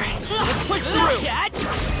they are. Let's push through! Cat!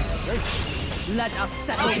 Let us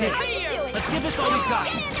settle Okay, this. how you doing? Let's give this all we've got.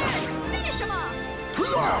 Get in there! Finish them off!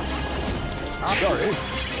 I'm sorry.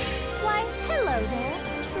 Why, hello there,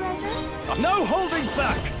 treasure. No holding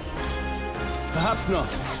back. Perhaps not.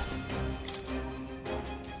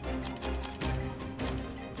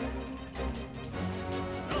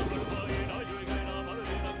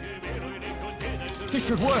 This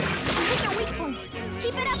should work. You hit their weak point.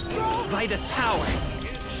 Keep it up, Stroll. Vitus power.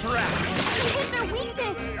 Trap. You hit their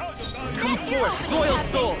weakness. Come That's your forth, opening, royal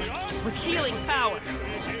Captain. soul, with healing power.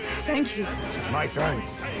 Thank you. My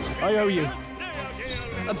thanks. I owe you.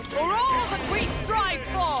 For all that we strive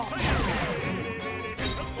for.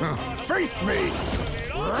 Face me!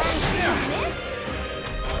 Missed?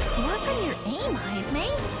 Work on your aim,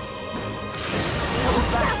 Heisman.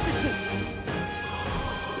 Substitute.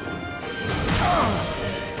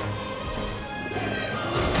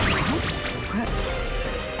 Where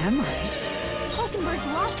am I? Hulkenberg's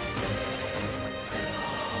lost.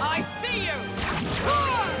 I see you.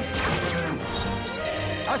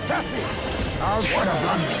 Assassin! I'll what a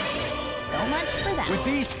blunder. So much for that. With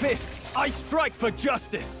these fists, I strike for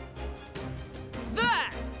justice. There.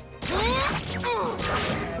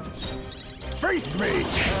 Face me!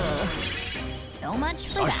 So much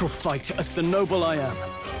for I that. shall fight as the noble I am.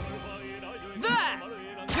 There.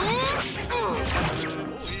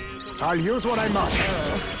 I'll use what I must.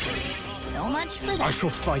 So much for I that. shall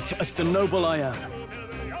fight as the noble I am.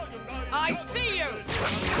 I see you.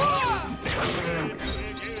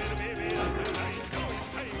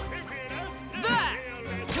 There.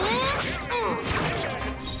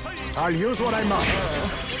 I'll use what I must.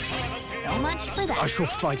 So much for I that. shall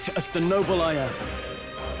fight as the noble I am.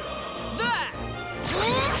 There.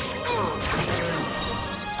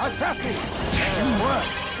 Assassin! Didn't work.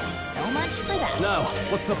 So much for that. Now,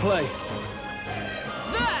 what's the play?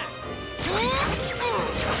 There.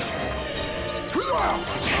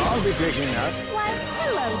 I'll be taking that. Why,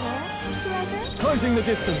 hello there, treasure. Closing the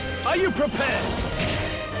distance. Are you prepared?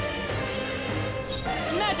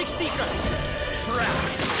 Magic Seeker! Trap!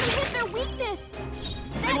 You hit their weakness.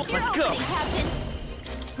 That's your Let's go. opening, Captain.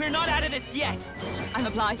 We're not out of this yet. I'm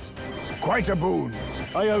obliged. Quite a boon.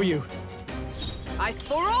 I owe you.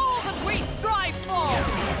 For all that we strive for.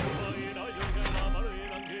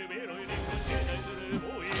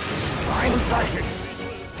 I'm sighted.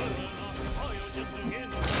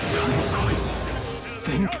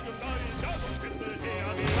 Think.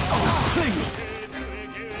 Oh, please.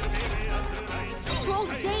 Stroll's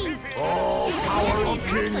dazed. Oh, power of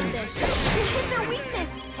Enemies work like kings. this. You hit their weakness.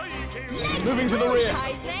 Nice Moving to the move, rear.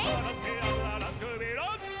 Heisman.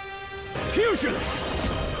 Fusionist!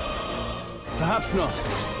 Perhaps not.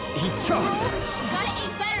 Stroll, Eton. you gotta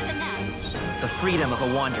aim better than that. The freedom of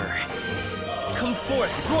a wanderer. Come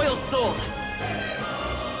forth, royal soul!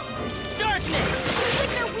 Darkness! You hit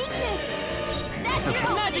their weakness. That's your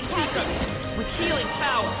opening, Magic Seeker! Captain. With healing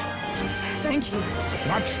power! Thank you.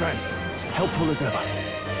 Much thanks. Helpful as ever.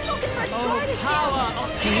 Hulkenberg's Oh, guard is power down.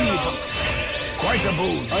 of heroes! Quite a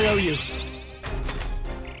boon. I owe you.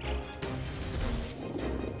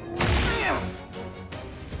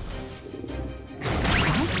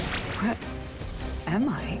 am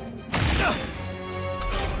I?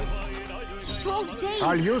 Stroll's dazed.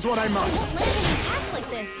 I'll use what I He must. won't land any attacks like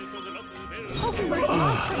this. Pokenbird's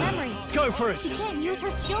lost her memory. Go for it! She can't use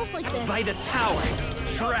her skills like this. By this power,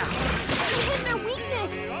 trap. She hit their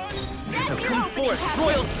weakness. That's So your come opening, forth, Captain.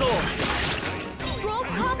 Royal Soul. Stroll's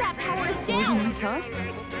combat power is Wasn't down. he touched?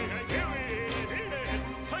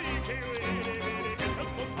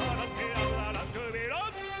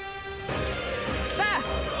 There!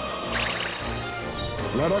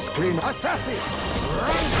 Let us clean Assassin!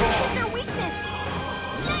 Hit their weakness.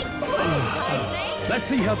 Nice move, Heisman. Let's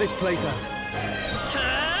see how this plays out.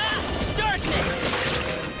 Darkness!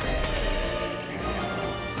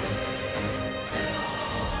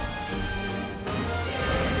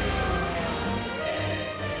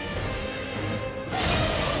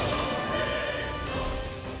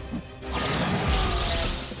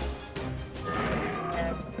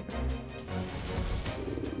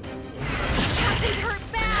 Captain's hurt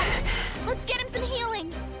bad. Let's get him some healing.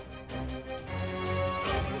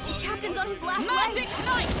 The captain's on his last Magic leg.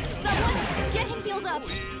 Knight! Someone, get him healed up.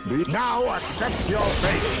 Now accept your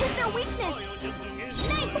fate! Hit their weakness.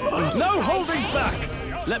 Nice move, No holding Heisman.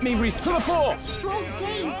 back! Let me reach to the fore! Stroll's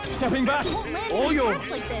dazed. Stepping back! He won't land All any yours!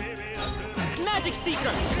 attacks like this. Magic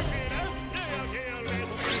Seeker!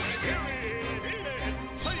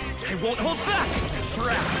 I won't hold back!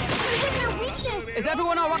 Trap! He hit their weakness. Is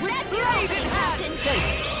everyone all right? That's your Blade opening, in hand! Captain.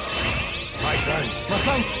 My thanks. My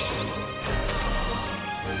thanks!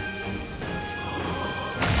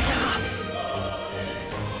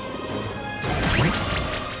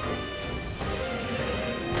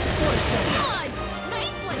 Dodge.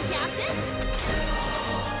 Nice one, Captain.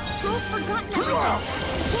 Stroll's forgotten everything.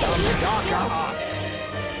 He can't use his Darker skills. arts.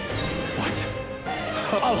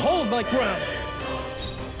 What? I'll hold my ground!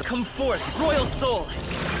 Come forth, Royal Soul!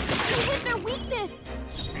 He hit their weakness.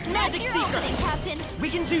 Magic That's your Seeker! opening, Captain. We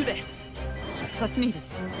can do this! Plus needed.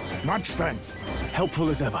 Much thanks. Helpful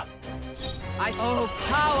as ever. Oh,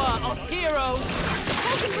 power of heroes!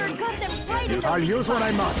 Pokenbird got them right in the I'll weak use what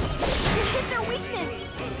I spot. must. You hit their weakness.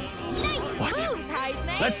 Nice What? moves,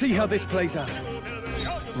 Heisman. Let's see how this plays out.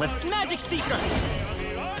 Let's Magic Seeker!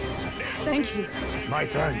 Thank you. My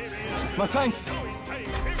thanks. My thanks!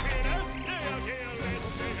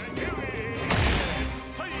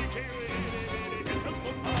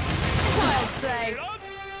 Child's play.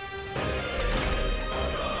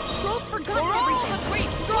 Stroll's For forgotten all everything. that we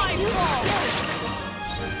Can't strive use for! his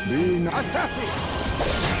skills. Being Assassin!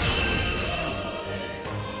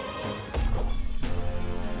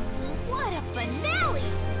 What a finale!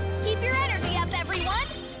 Keep your energy up, everyone.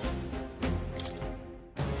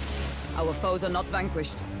 Our foes are not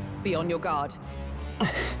vanquished. Be on your guard.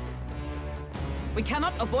 We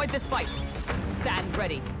cannot avoid this fight. Stand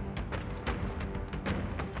ready.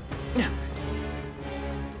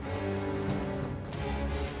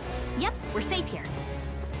 Yep, we're safe here.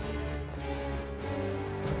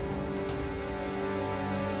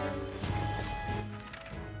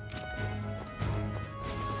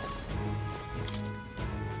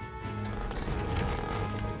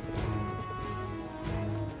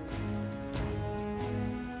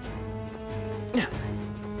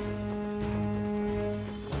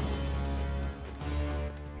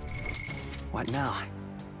 What now?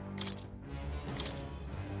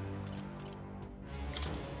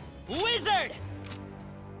 Wizard!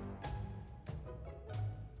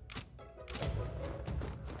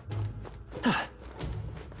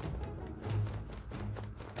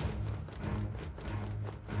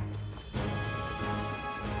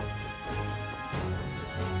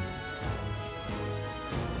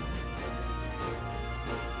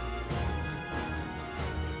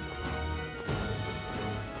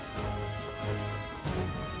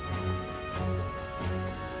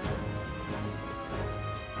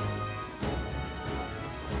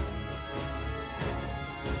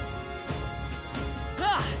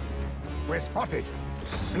 We're spotted.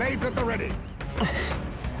 Blades at the ready.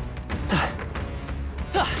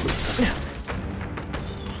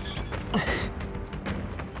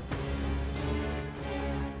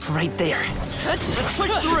 Right there. Let's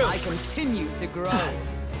push through! I continue to grow.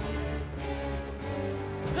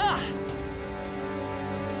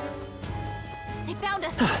 They found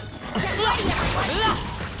us. Get ready, everyone.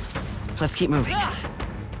 Let's keep moving.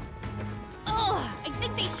 Oh, I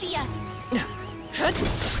think they see us.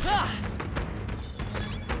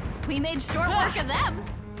 We made short work of them.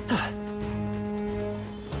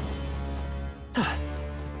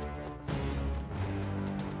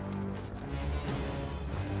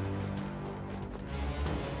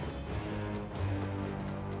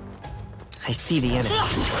 I see the enemy.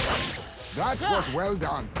 That was well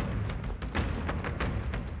done.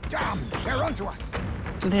 Damn! They're onto us!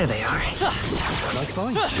 There they are. Nice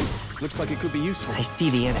find. Looks like it could be useful. I see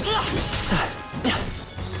the enemy.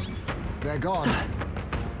 They're gone.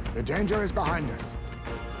 The danger is behind us.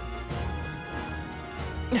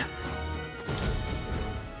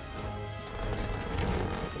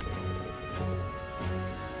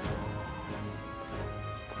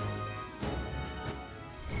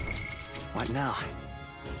 What now?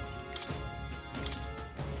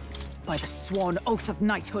 By the sworn oath of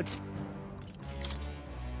knighthood.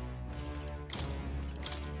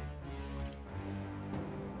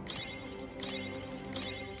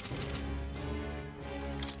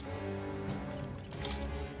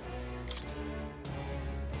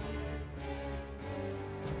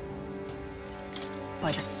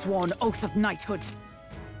 By the sworn oath of knighthood.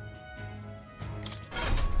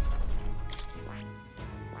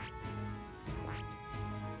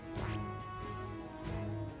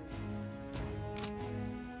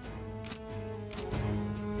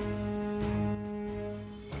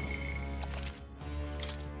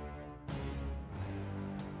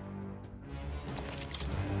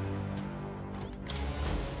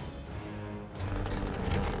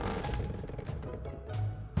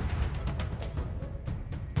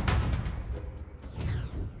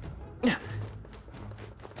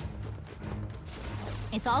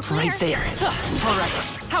 It's all clear. Right there. All right.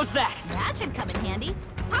 How's that? That should come in handy.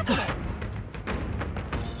 Pocket it.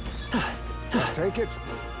 Just take it.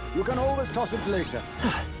 You can always toss it later.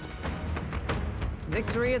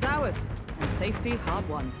 Victory is ours, and safety hard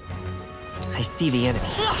won. I see the enemy.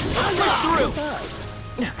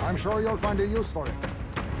 I'm sure you'll find a use for it.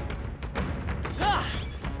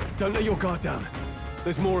 Don't let your guard down.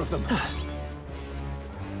 There's more of them.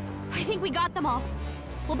 I think we got them all.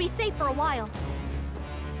 We'll be safe for a while.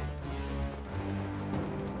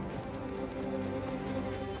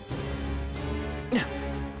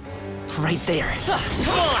 Right there.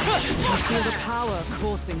 Come on! I feel the power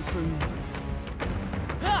coursing through me.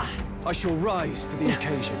 I shall rise to the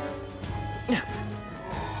occasion.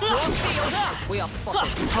 Draw steel! We are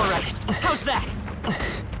spotted. All right. How's that?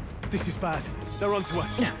 This is bad. They're onto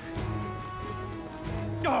us.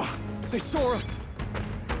 Oh, they saw us.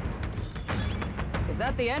 Is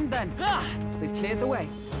that the end then? We've cleared the way.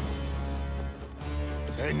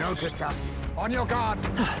 They noticed us. On your guard.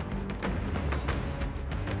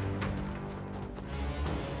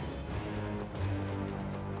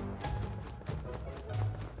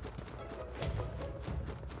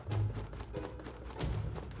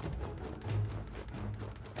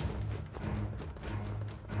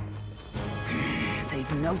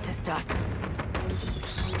 They've noticed us.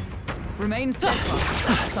 Remain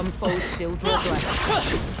steadfast. Some foes still draw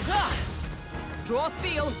breath. Draw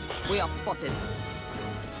steel. We are spotted.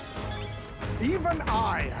 Even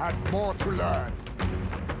I had more to learn.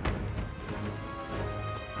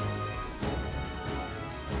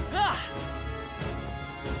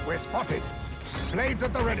 We're spotted. Blades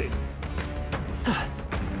at the ready.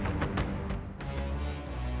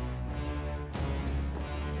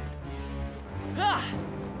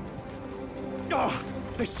 Oh,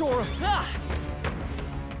 they saw us.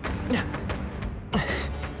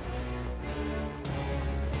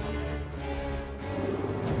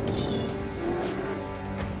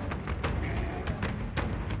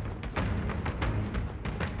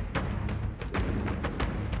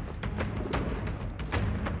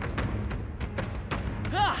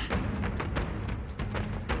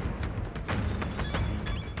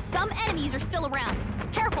 Some enemies are still around.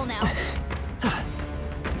 Careful now.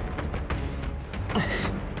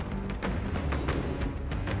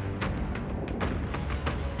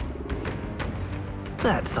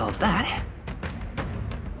 That solves that.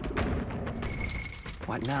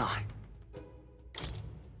 What now?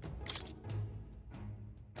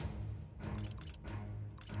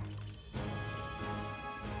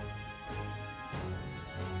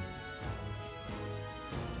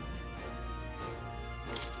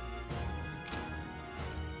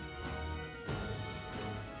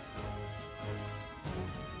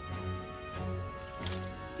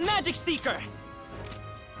 Magic Seeker!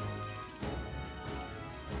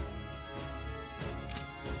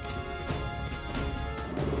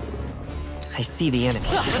 I see the enemy.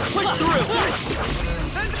 Let's push through!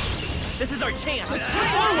 This is our chance!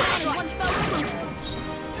 Everyone's focused.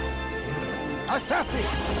 Assassin!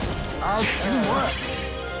 I'll do work.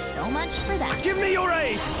 So much for that. Give me your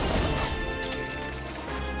aid!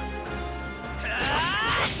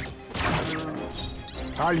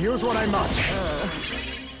 I'll use what I must.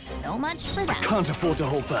 So much for that. Can't afford to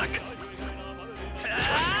hold back.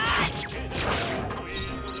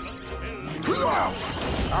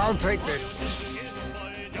 I'll take this.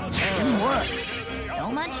 Teamwork.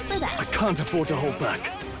 So much for that. I can't afford to hold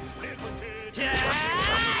back.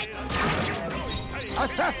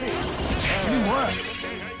 Assassin. Teamwork.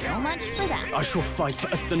 So much for that. I shall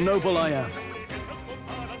fight as the noble I am.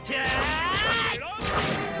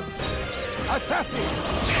 Assassin.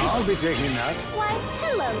 I'll be taking that. Why,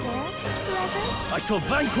 hello there, treasure. I shall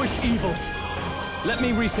vanquish evil. Let me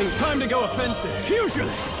rethink. Time to go offensive.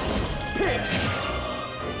 Pugilist! Pierce!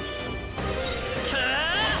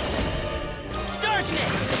 Darkness!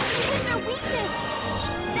 Hit their weakness.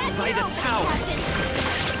 That's By your this opening, power. Captain.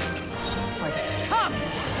 By the come!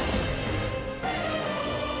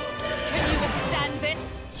 Can you withstand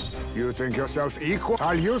this? You think yourself equal?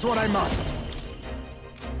 I'll use what I must.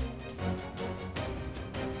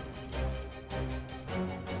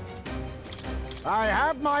 I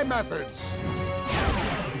have my methods.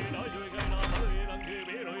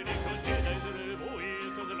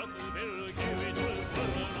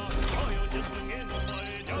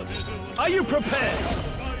 Are you prepared?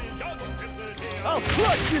 I'll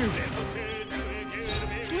crush you!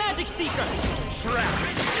 Magic Seeker! Trap!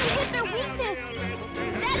 Hit their weakness.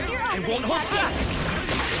 That's your I opening, won't hold Captain.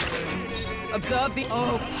 back! Observe the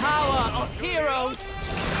power of heroes.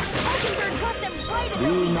 Oakenberg got them right in the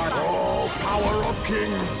Be weak not spot. all power of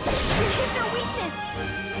kings. You hit their weakness.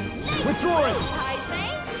 Nice Withdrawing. play,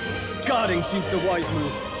 Heisme. Guarding seems the wise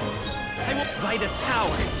move. I will by this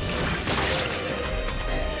power!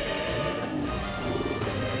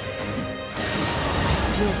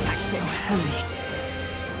 Feels like so heavy.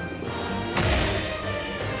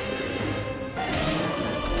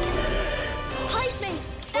 Heisme,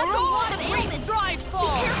 that's For a all lot of that we ailments. strive Be for.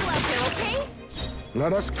 careful out there, okay?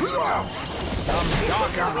 Let us clear out some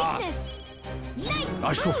darker Their arts. weakness. Nice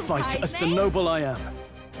I shall move, fight as the Heisme. noble I am.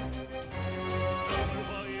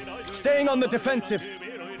 Staying on the defensive. You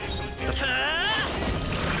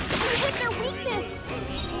hit their weakness.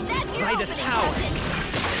 That's your By this opening, power. Captain.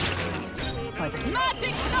 By this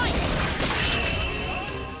Magic Knight!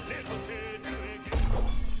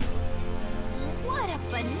 What a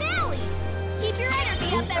finale! Keep your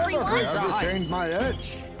energy up, I everyone. have retained my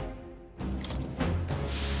edge.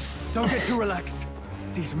 Don't get too relaxed.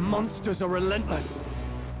 These monsters are relentless.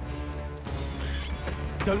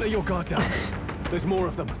 Don't let your guard down. There's more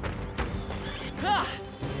of them. Ah!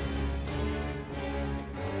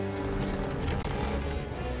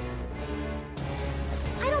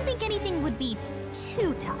 I don't think anything would be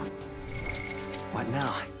too tough. What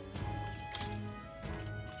now?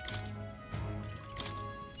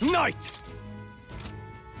 Knight!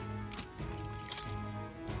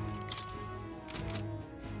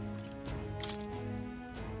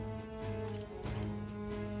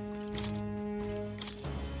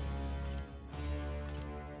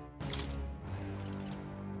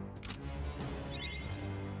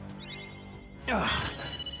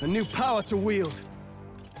 A new power to wield.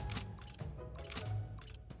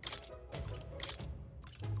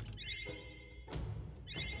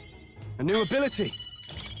 A new ability.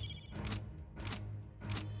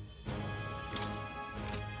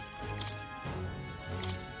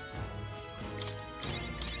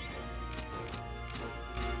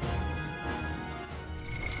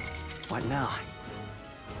 What now?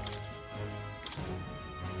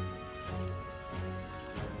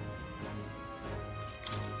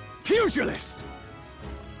 Pugilist!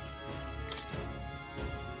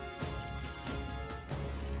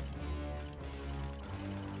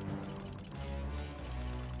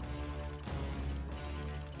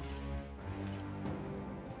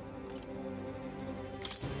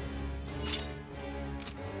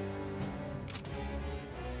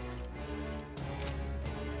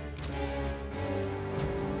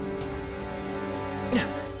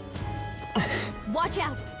 Watch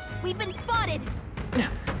out! We've been spotted!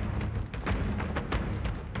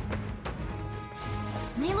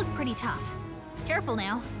 They look pretty tough. Careful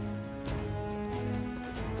now.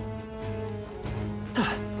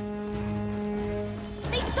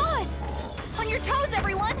 They saw us! On your toes,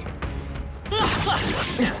 everyone!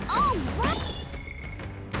 All right!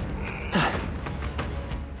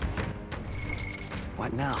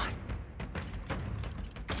 What now?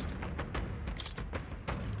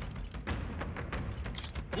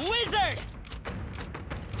 Wizard!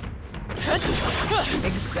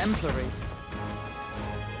 Exemplary.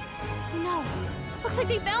 No. Looks like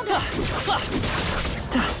they found us.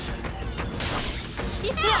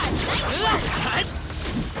 Yeah, nice.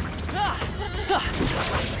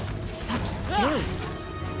 Such skill.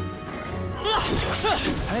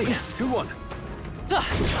 Hey, good one.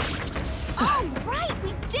 All right, we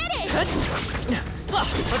did it! Let's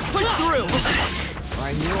push through!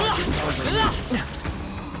 I knew I could counter you.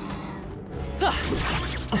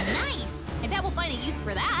 Nice! I bet we'll find a use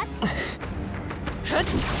for that.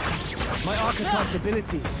 My archetype's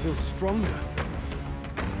abilities feel stronger.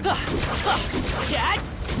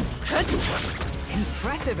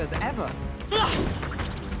 Impressive as ever.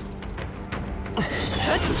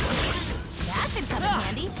 That should come in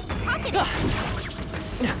handy. Pocket it.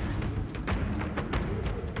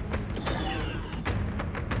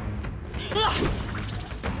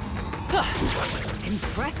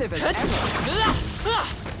 Impressive as ever.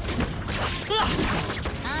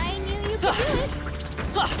 I knew you could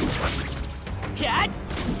do it.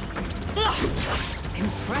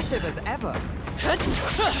 Impressive as ever.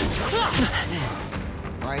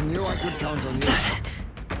 I knew I could count on you.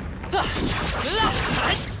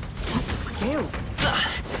 Skill.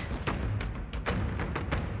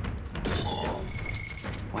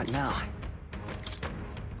 What now?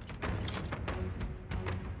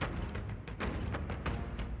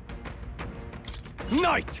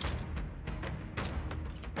 Knight!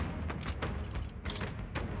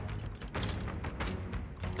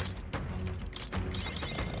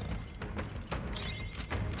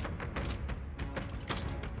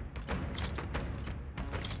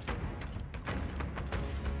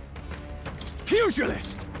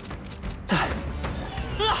 Pugilist!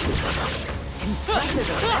 Impressive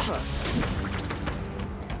as ever.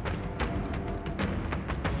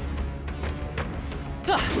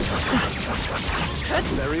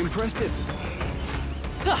 Very impressive.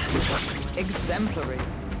 Exemplary.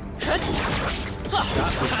 That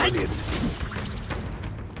was brilliant.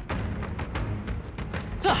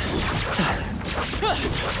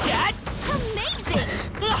 Amazing!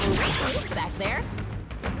 Great moves back there.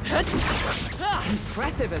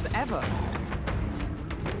 Impressive as ever.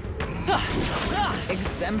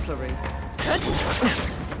 Exemplary.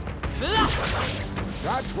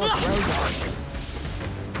 That was well done.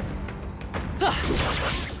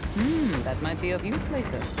 That might be of use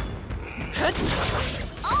later.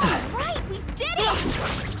 All right, we did it!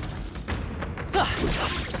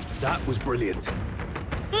 That was brilliant.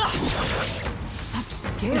 Such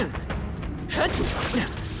skill.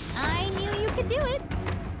 I knew you could do it.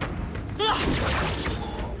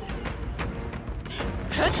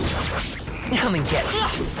 Come and get it.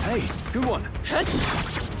 Hey, good one.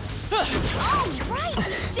 All right, we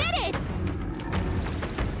did it!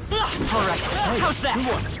 All right, how's that? Good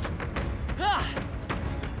one.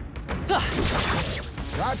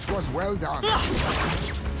 That was well done.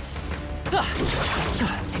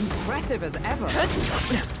 Impressive as ever.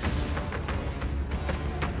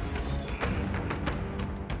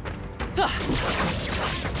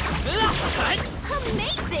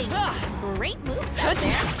 Amazing! Great moves back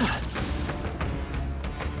there.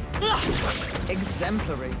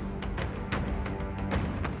 Exemplary.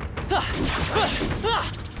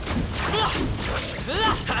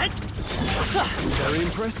 Very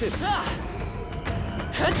impressive.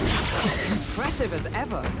 Impressive as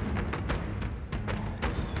ever.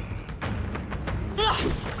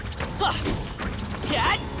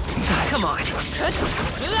 Come on.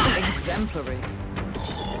 Exemplary.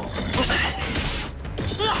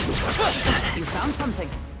 You found something.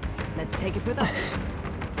 Let's take it with us.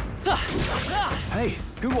 Hey,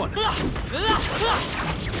 good one.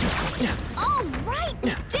 All right, we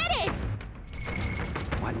did it!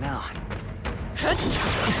 What now?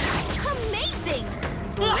 Amazing!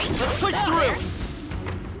 Great Let's moves push back through.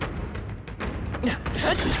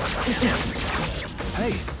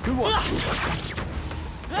 Hey, good one.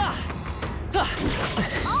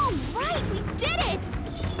 All right, we did it!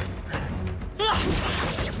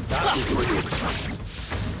 That was brilliant.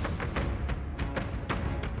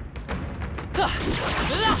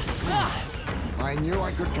 I knew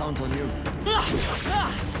I could count on you.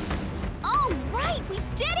 All right, we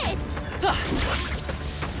did it!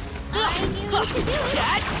 I knew you could do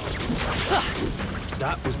it!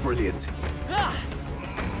 That was brilliant.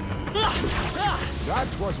 That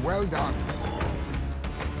was well done.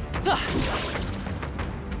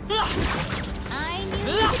 I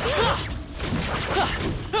knew you could do it!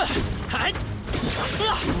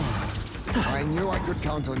 I knew I could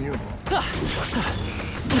count on you.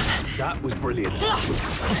 That was brilliant.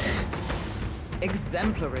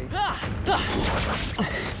 Exemplary.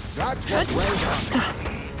 That was well done.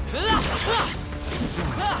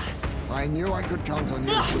 I knew I could count on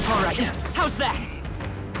you. All right, how's that?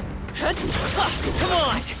 Come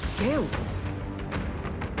on. Skill.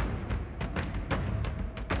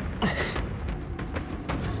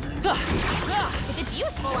 If it's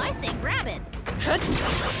useful, I say grab it.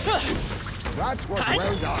 That was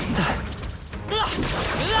well done.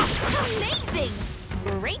 Amazing!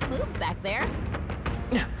 Great moves back there.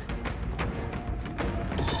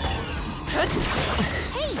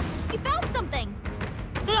 Hey, you found something!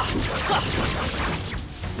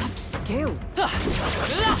 Such skill.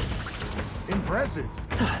 Impressive.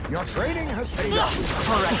 Your training has paid off.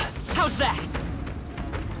 All right, how's that?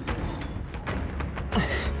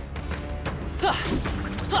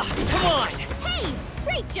 Come on! Hey,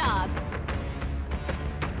 great job!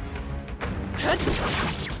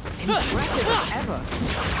 Impressive as ever.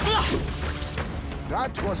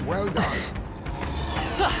 That was well done.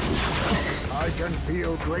 I can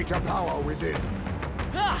feel greater power within.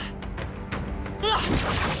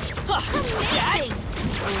 Amazing!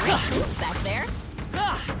 Great move back there.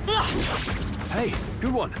 Hey,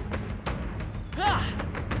 good one.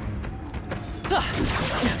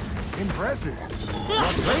 Impressive. Your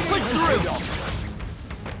training Push has through. paid off.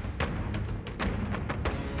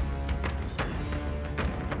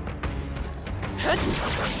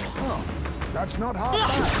 Oh, that's not half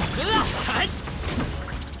bad.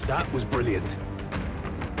 That was brilliant.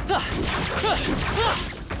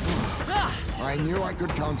 I knew I could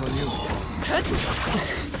count on you.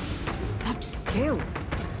 Such skill.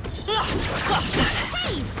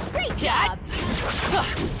 Hey, great job!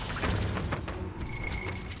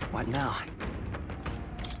 What now?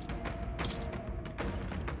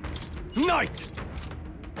 Knight!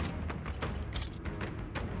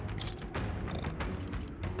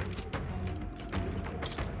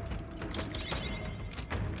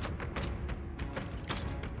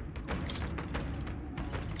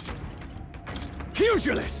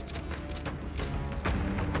 Pugilist!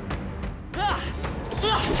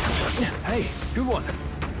 Hey, good one.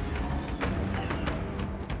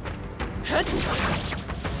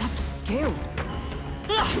 Such skill.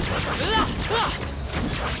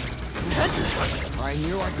 I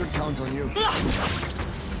knew I could count on you.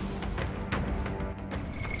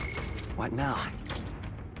 What now?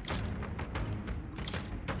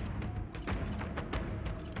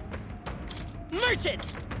 Merchant!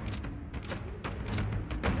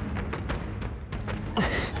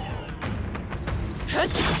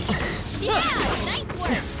 Yeah, nice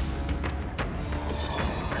work!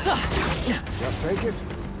 Just take it.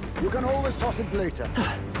 You can always toss it later.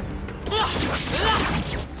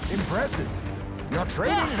 Impressive. Your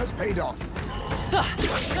training has paid off.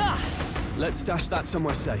 Let's stash that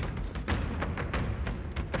somewhere safe.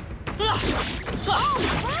 All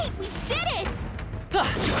right, we did it!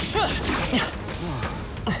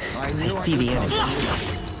 I knew I see could the count enemy. on you.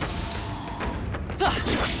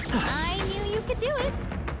 I knew you could do it.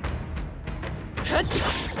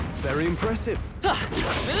 Very impressive.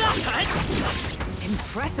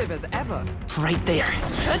 Impressive as ever. Right there.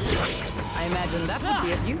 I imagine that would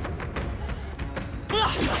be of use.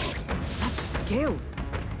 Such skill.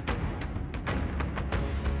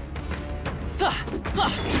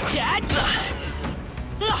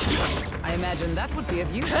 I imagine that would be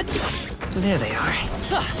of use. There they are.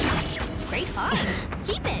 Great find.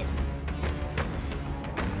 Keep it.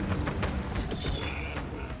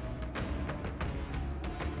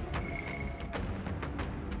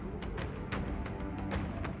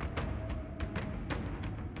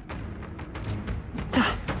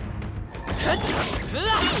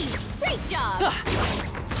 Hey, great job.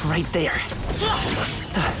 Right there.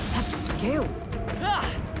 Such skill.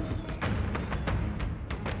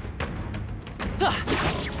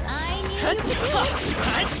 I knew you could do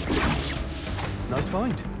it. Nice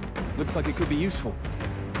find. Looks like it could be useful.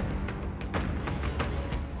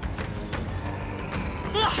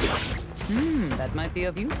 That might be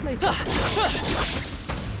of use later.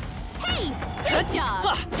 Hey, great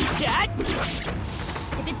job.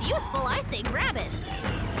 If it's useful, I say grab it.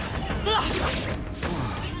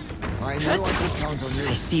 I knew I could count on you.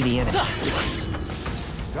 I see the enemy.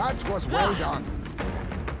 That was well done.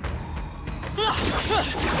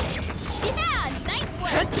 Yeah, nice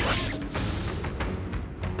work.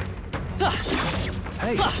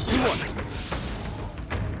 Hey, good one.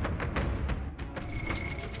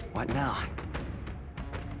 What now?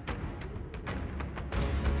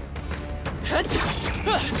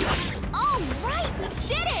 All right, we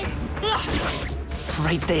did it.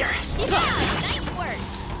 Right there. Yeah, nice work.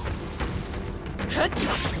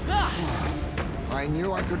 I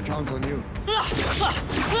knew I could count on you.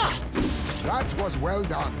 That was well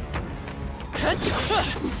done.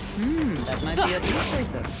 That might be of use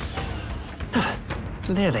later.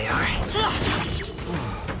 There they are.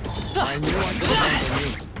 I knew I could count on you.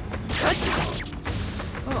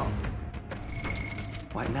 Oh,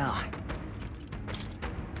 What now?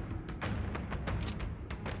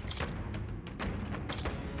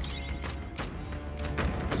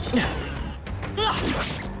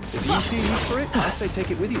 If you see a use for it, I say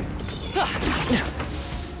take it with you.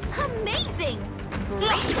 Amazing!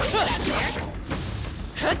 Great move back there.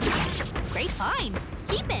 Great find.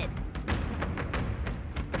 Keep it.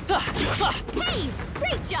 Hey,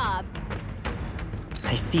 great job.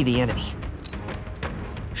 I see the enemy.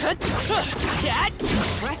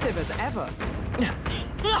 Impressive as ever.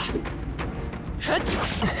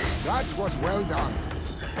 That was well done.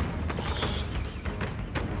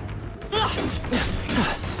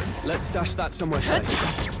 Let's stash that somewhere safe.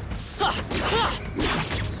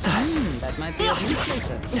 That might be of use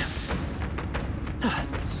later.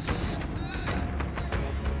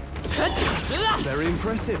 Very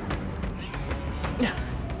impressive.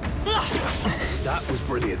 That was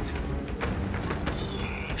brilliant.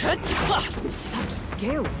 Such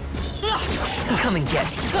skill. Come and get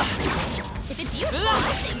it. If it's useful,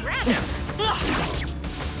 I say grab it.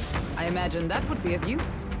 I imagine that would be of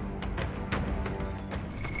use.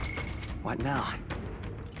 What now?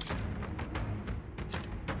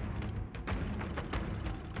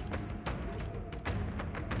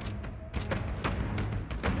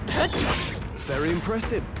 Very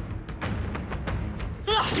impressive.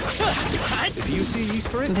 If you see use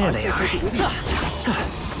for it, There I they say are. take it with you.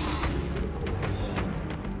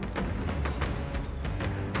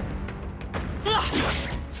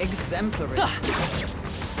 Exemplary.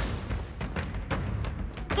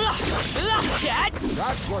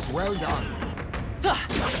 That was well done.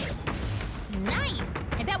 Nice.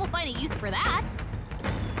 I bet we'll find a use for that.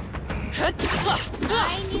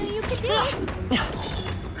 I knew you could do it.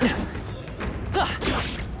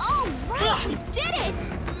 All right, we did it.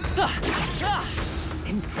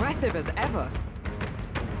 Impressive as ever.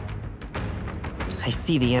 I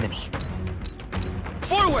see the enemy.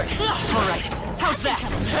 Forward! All right, how's that?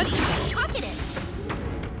 Pocket it.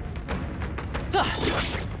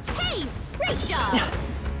 Hey, great job.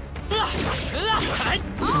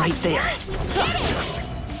 Right there. We did it.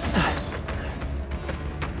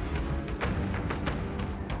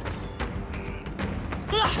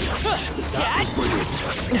 That was brilliant.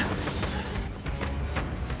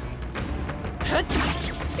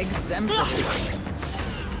 Exemplary.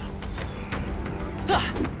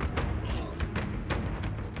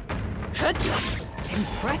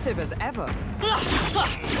 Impressive as ever.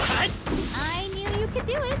 I knew you could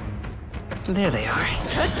do it. There they are.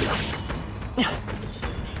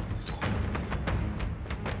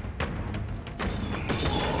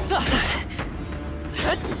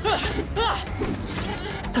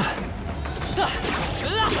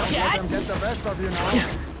 Let them get the best of you now.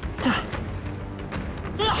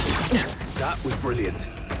 That was brilliant.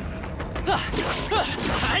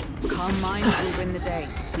 Calm minds will win the day.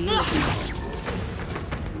 Be with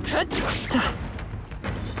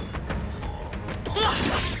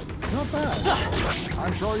Not bad.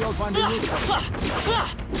 I'm sure you'll find a use for it.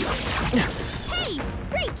 Hey,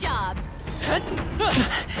 great job.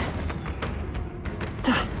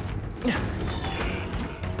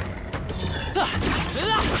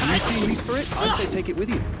 If you see use for it, I say take it with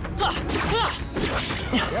you.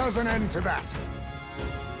 There's an end to that.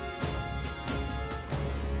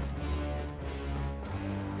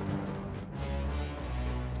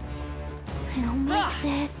 I don't like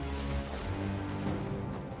this.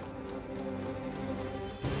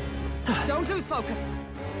 Don't lose focus.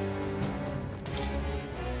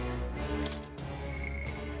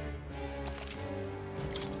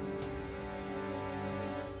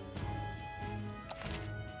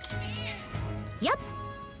 Yep.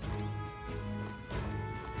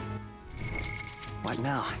 What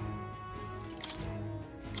now?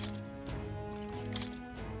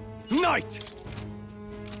 Knight!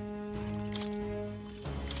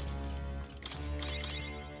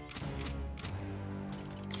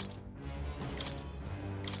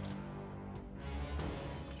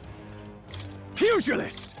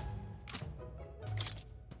 Pugilist!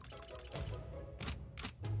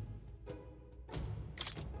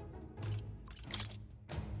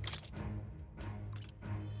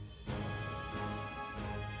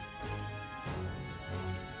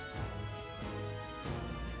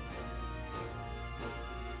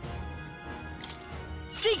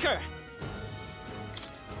 Seeker!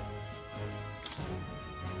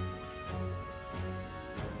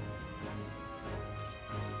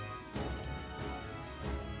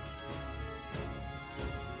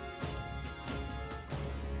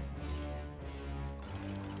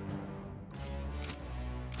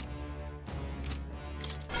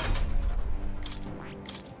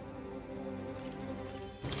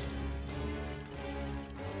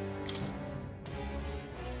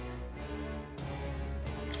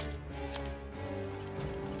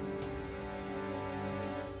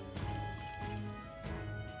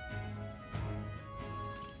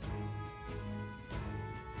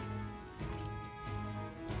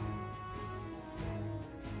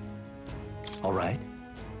 All right.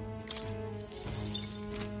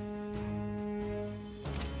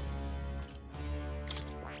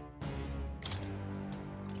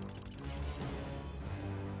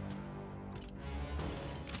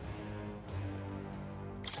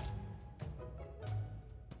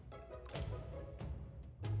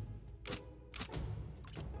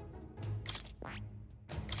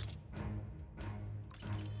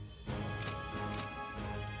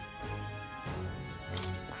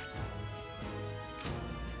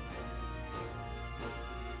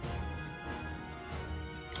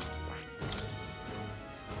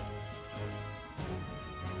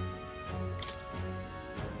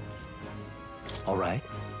 All right.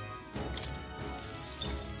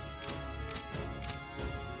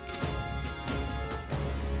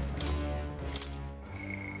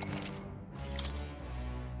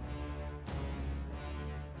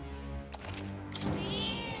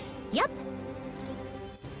 Yep.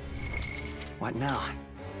 What now?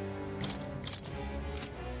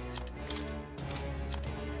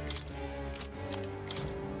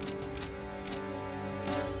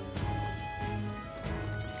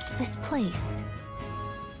 This place.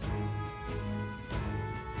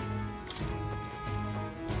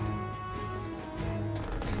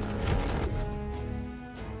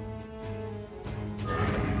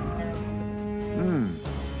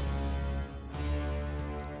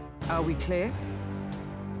 Are we clear?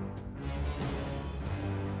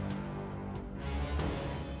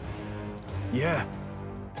 Yeah.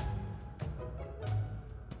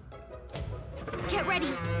 Get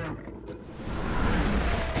ready.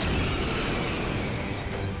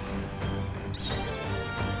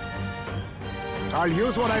 I'll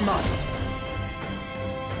use what I must.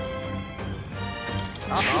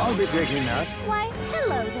 I'll be taking that. Why,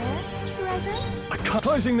 hello there, treasure.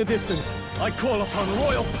 Closing the distance, I call upon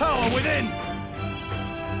royal power within!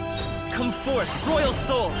 Come forth, royal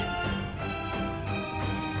soul!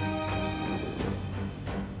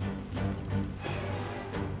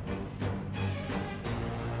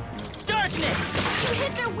 Darkness! You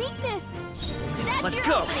hit their weakness. That's Let's your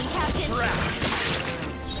go. opening, Captain.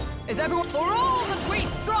 Is everyone for all that we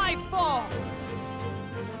strive for?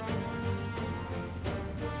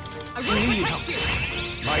 I will protect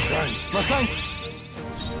you! My thanks. My thanks!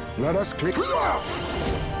 Let us click.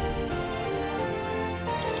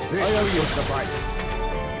 This will suffice.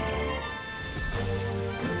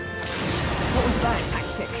 What was that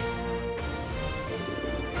tactic?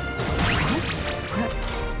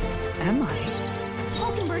 Where am I?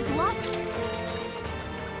 Hulkenberg's lost.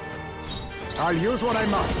 I'll use what I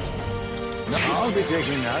must. I'll be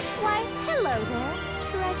taking that. Why, hello there,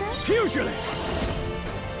 treasure. Pugilist!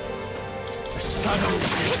 The shadows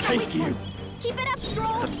Hit will their take weak you! point. Keep it up,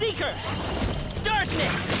 Stroll. The Seeker!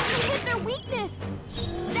 Darkness! You hit their weakness.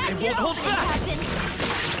 That's They your won't hold opening, back. Captain.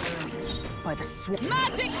 By the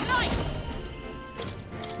Magic Knight!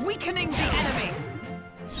 Weakening the enemy!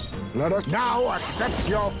 Let us now accept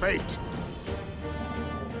your fate.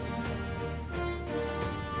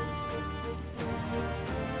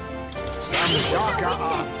 Some darker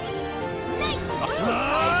arts. Nice move,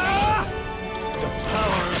 Ah! The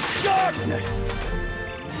power of darkness!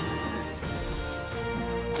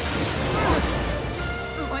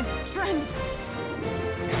 My strength!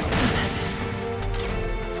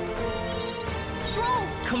 Stroll.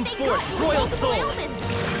 Come they forth, got you royal with multiple soul. ailments.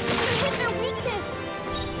 You hit their weakness.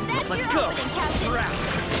 That's Let's your go! opening, Captain.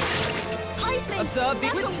 Iceman, Observe me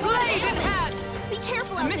that's with a lot of blade in ailments. hand! Be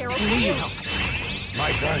careful out there, Mystic okay? Shield.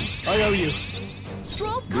 My thanks. I owe you.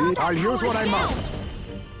 Stroll's combat I'll use power what I is down. must.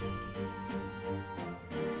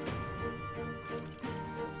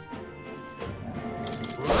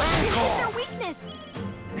 You hit their weakness.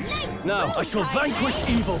 Nice Now move, I shall Iceman. vanquish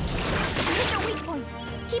evil. You hit their weak point.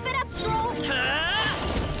 Keep it up, Stroll.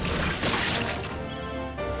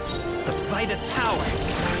 The fight is power!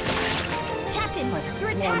 Captain, your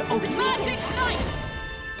attack has been Magic weakened. Knight!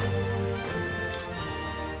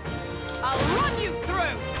 I'll run you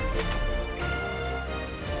through!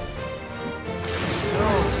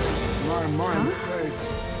 My mind fades.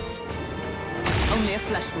 Only a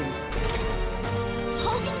flesh wound.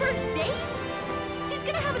 Hulkenberg's dazed? She's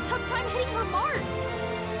gonna have a tough time hitting her marks.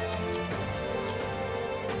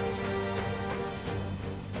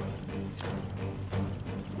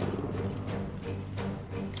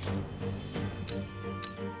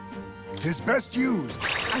 Tis best used.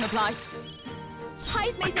 I'm obliged.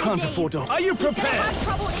 Heisman's I in a can't daze. afford to. Are you He's gonna prepared? have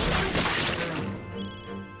trouble aiming.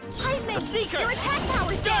 Heisman, The Seeker! your attack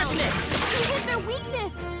power's down. Darkness! You hit their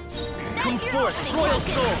weakness. That's Come your forth, opening, royal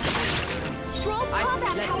Captain. soul! Stroll's I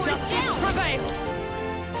combat let power is justice down. prevail!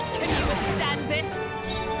 Can you withstand this?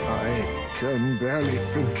 I can barely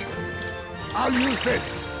think. I'll use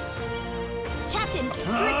this! Captain, your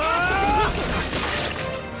attacks have been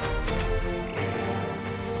weakened.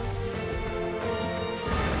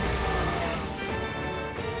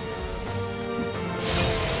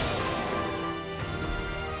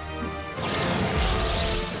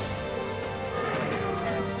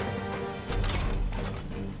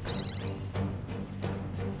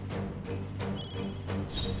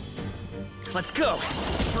 Let's go!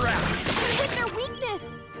 Trap! You hit their weakness!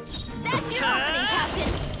 That's your opening,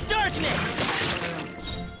 Captain!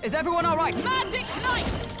 Darkness! Is everyone all right? Magic Knight!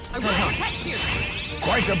 I will protect you!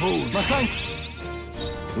 Quite a boon. My thanks.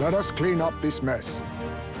 Let us clean up this mess.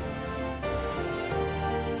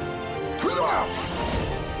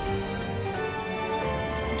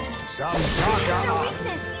 Some darker Their arts.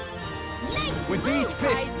 weakness! Nice With these move,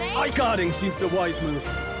 fists, Heisman. ice guarding seems the wise move.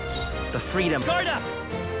 The freedom. Guard up!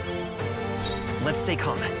 Let's stay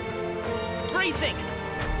calm. Bracing!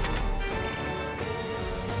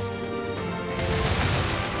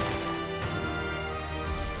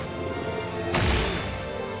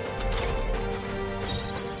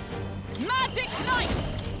 Magic Knight!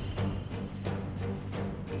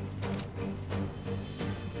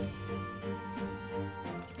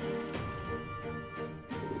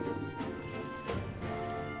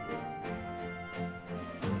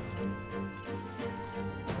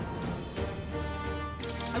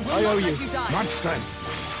 I owe you. Much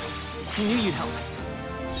thanks. I knew you'd help.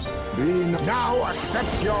 Now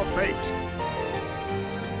accept your fate.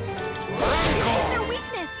 Their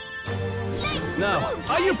weakness! Nice Now, move,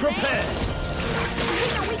 are you Heisman. prepared? Hit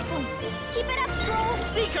their weak point. Keep it up, Troll!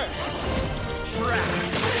 Seeker! Trap!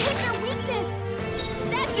 Hit their weakness!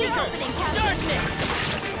 That's your Seeker! opening, Captain! Darkness!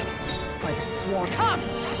 By the swarm. Come!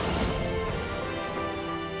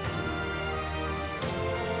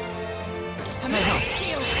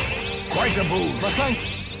 Shield! Quite a boon. My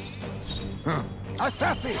thanks.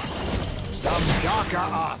 Assassin! Some darker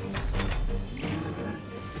arts.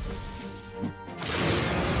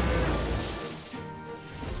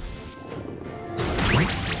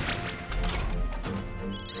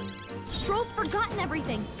 Stroll's forgotten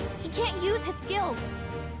everything. He can't use his skills.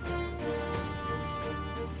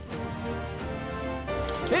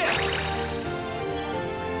 Here!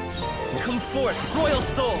 Come forth, Royal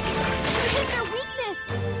Soul! Hit their weakness!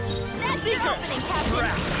 That's your Seeker! opening, Captain!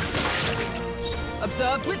 Trap!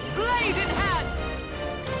 Observed with blade in hand!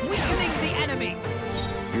 Weakening the enemy!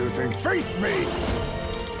 You think face me? Hit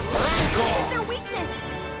Rancor! their weakness!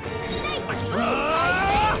 Nice moves,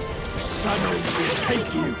 Ah! Heisman. Shadows will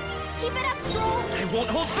take you. Keep it up, Troll! I won't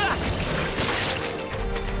hold back!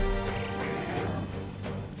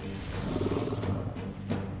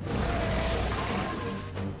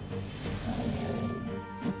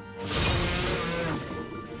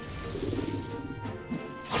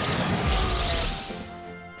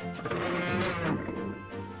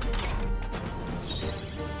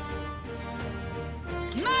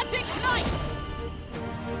 Magic Knight!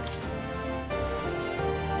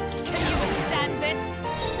 Can you withstand this?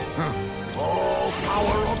 Oh,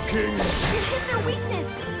 power of kings! You hit their weakness!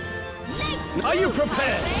 Nice Are you moves,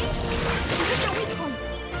 prepared? Heisman. You hit their weak point.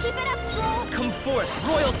 Keep it up, Troll! Come forth,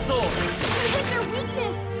 Royal Soul! You hit their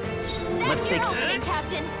weakness! That's Let's your take- opening,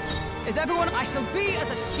 Captain! Is everyone? I shall be as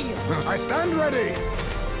a shield. I stand ready!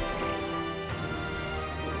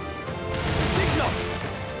 Think not.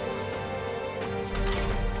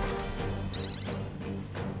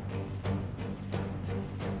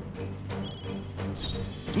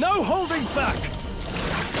 No holding back.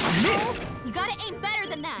 Missed. You gotta aim better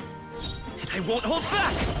than that! I won't hold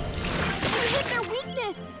back! You hit their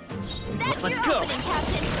weakness! That's Let's your go. opening,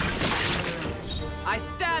 Captain! I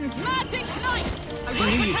stand Magic Knight! I will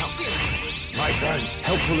Need protect you! My thanks.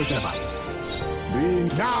 Helpful as ever.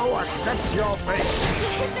 Now accept your fate. You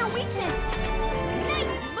hit their weakness!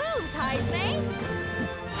 Nice moves, Heisman!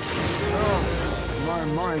 Oh, my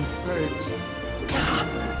mind fades.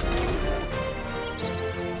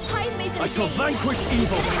 Heisman's in I shall daze. vanquish He's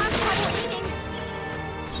evil. gonna have trouble aiming.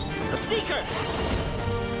 The Seeker!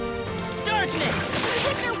 Darkness! You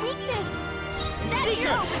hit their weakness! That's Seeker!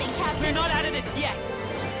 your opening, Captain! We're not out of this yet!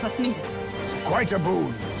 Must need it. Quite a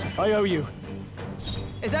boon. I owe you.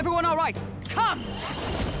 Is everyone all right? Come!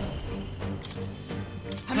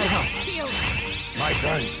 Shield! My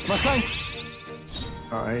thanks. My thanks.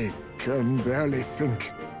 I can barely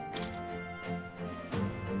think.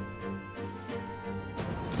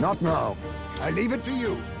 Not now. I leave it to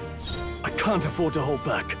you. I can't afford to hold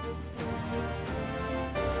back.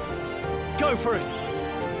 Go for it.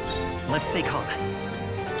 Let's stay calm.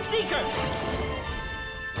 Seeker!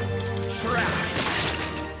 Trap!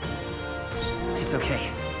 It's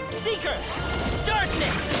okay. Seeker!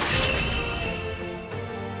 Darkness!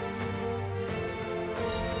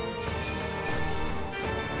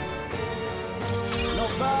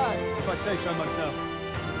 Not bad, if I say so myself.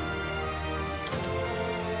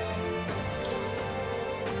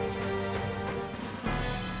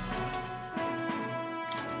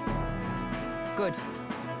 Good.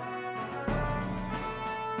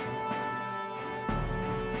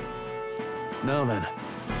 Now then.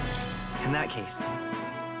 In that case,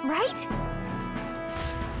 Right?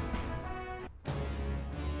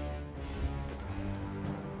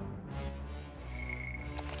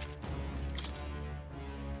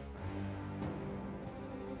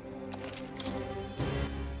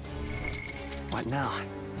 What now?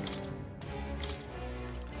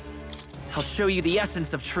 I'll show you the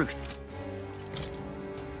essence of truth.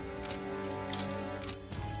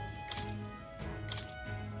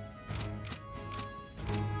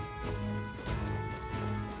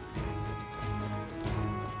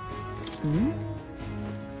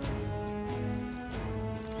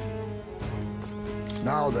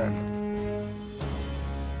 Now then.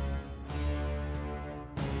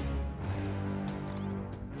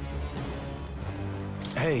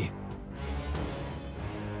 Hey,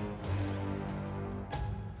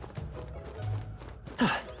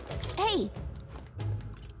 Hey!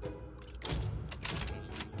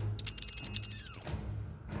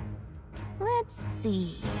 Let's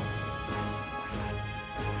see.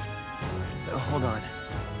 Hold on.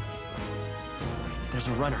 There's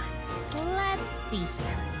a runner. Let's see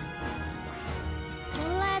here.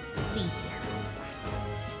 Let's see here.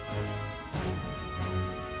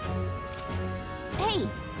 Hey!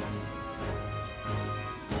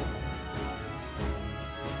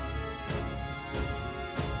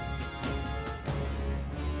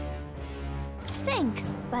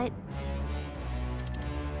 Thanks, but...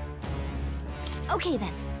 Okay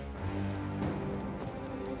then.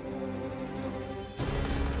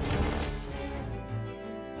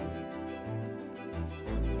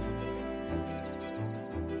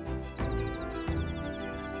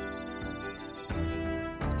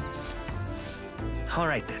 All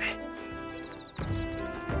right then.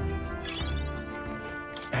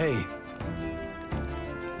 hey.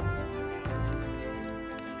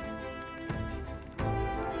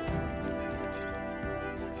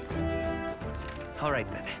 All right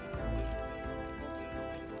then.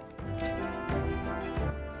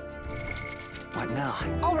 What now?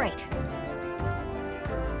 All right.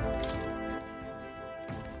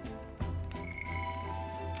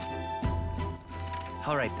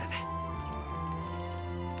 All right then.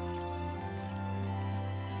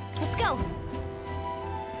 Let's go.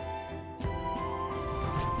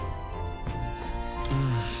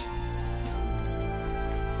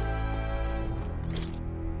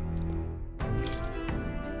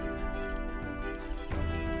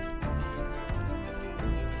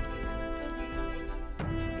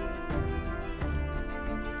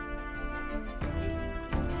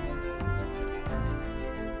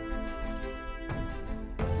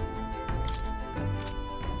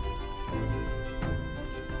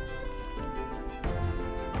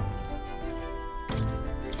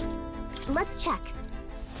 Let's check.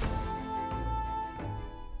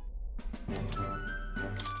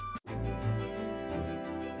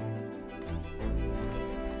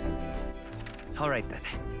 All right then.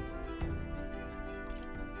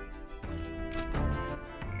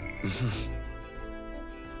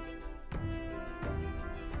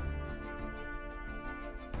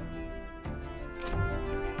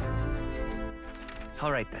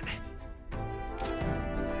 All right then.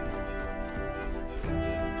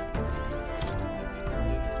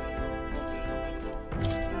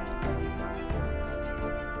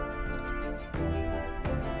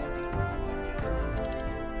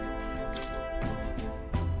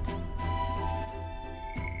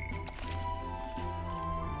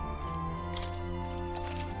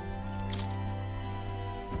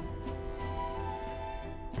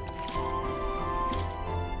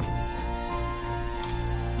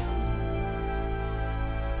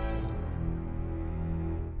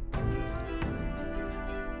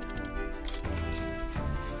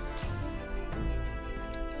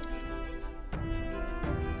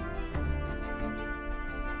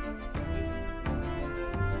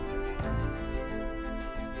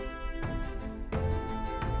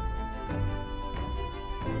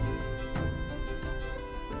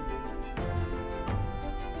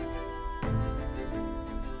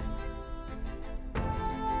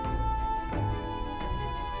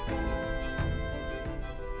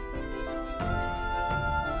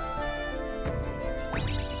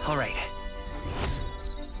 All right.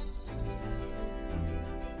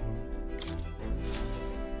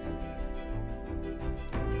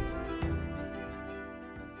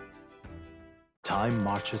 Time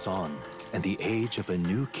marches on, and the age of a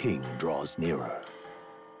new king draws nearer.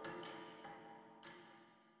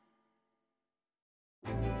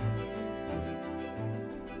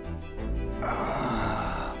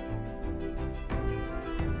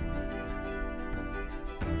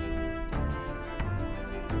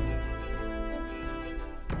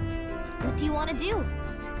 What do you want to do?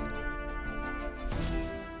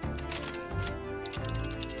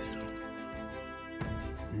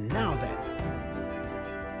 Now then.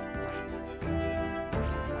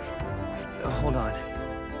 Hold on.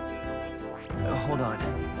 Hold on.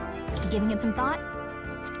 Giving it some thought?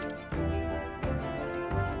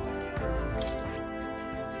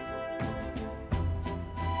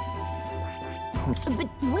 But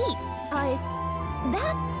wait,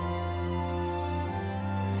 that's...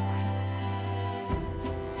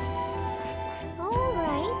 All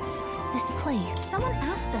right. This place, someone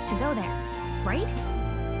asked us to go there, right?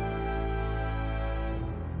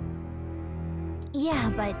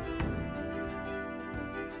 Yeah, but...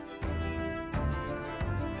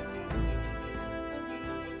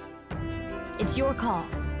 It's your call.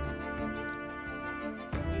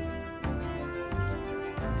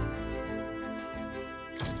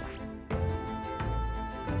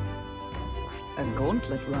 A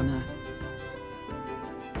gauntlet runner.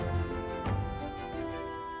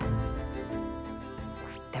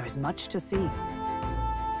 There is much to see.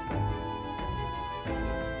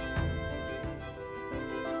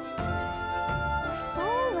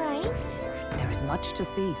 All right. There is much to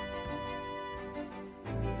see.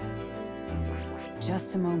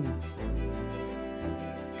 Just a moment.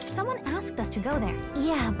 Someone asked us to go there.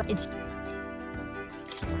 Yeah, but it's...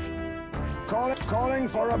 Calling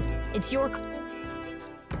for a... It's your...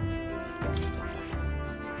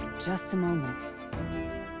 Just a moment.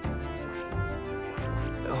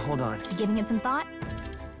 Hold on. Giving it some thought?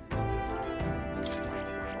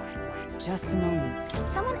 Just a moment.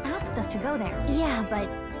 Someone asked us to go there. Yeah, but...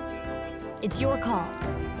 It's your call.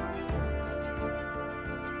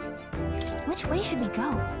 Which way should we go?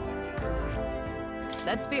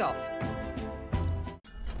 Let's be off.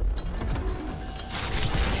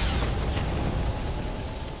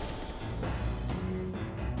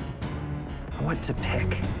 What to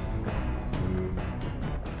pick?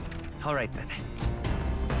 All right, then.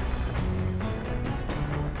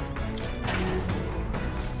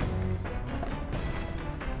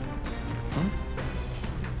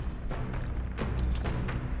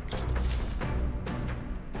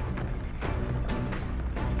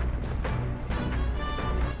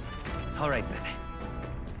 All right, then.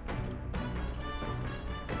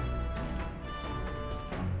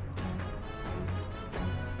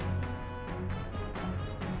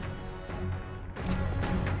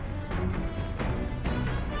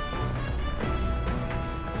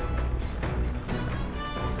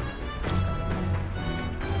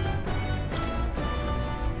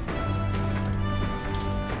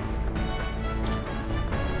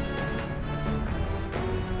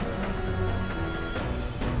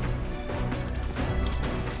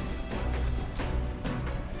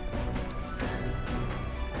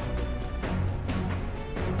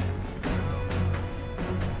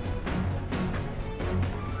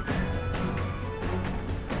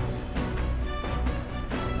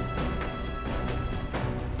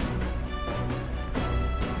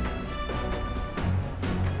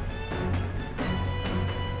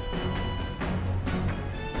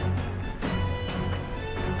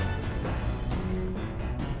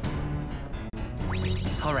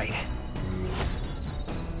 All right.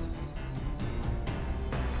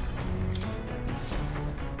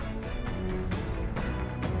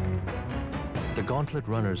 The Gauntlet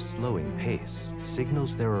Runner's slowing pace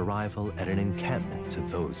signals their arrival at an encampment to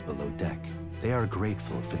those below deck. They are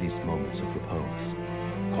grateful for these moments of repose,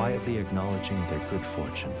 quietly acknowledging their good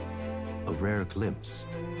fortune, a rare glimpse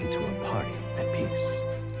into a party at peace.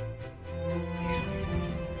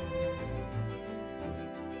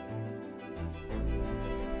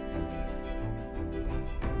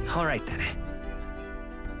 All right, then.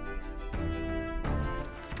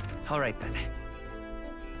 All right, then.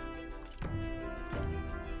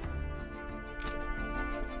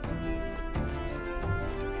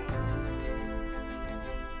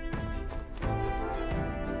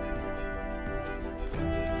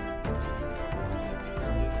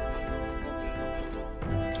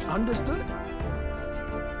 Understood?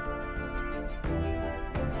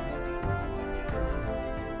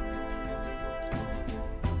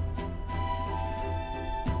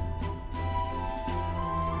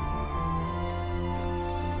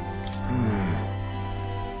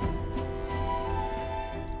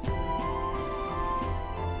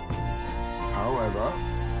 However,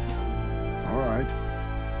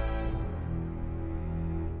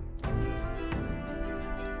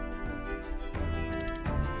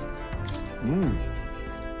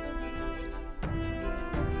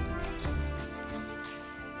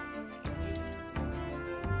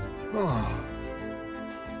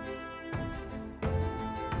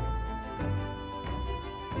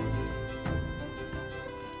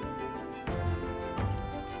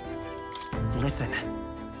 Listen.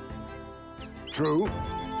 True.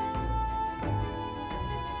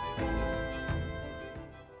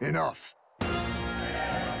 Enough.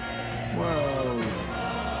 Well...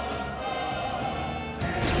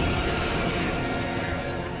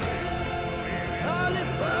 Early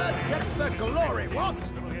bird gets the glory, what?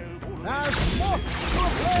 As moths to a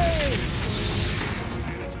flame!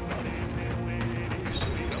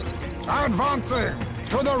 Advancing!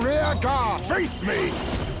 To the rear guard! Face me!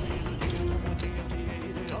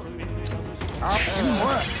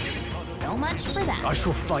 Teamwork! So much for that. I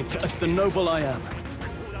shall fight as the noble I am.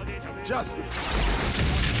 Just...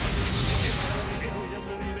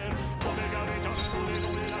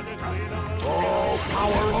 Oh,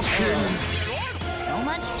 power of kings! So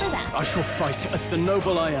much for that. I shall fight as the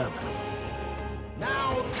noble I am.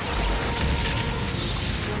 Now...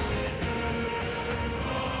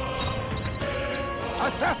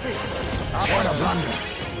 Assassin! What a blunder!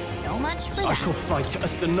 So much for I that. shall fight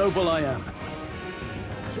as the noble I am.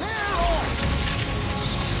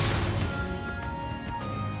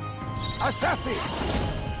 Assassin!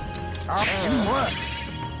 Teamwork!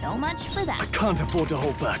 So much for I that. can't afford to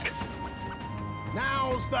hold back.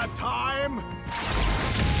 Now's the time!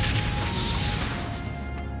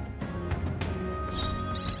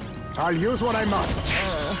 I'll use what I must.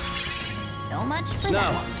 So much for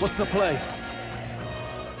Now, that. what's the play?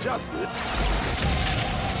 Just...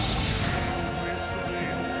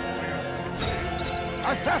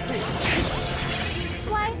 Assassin!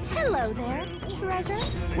 Why, hello there, treasure.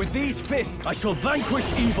 With these fists, I shall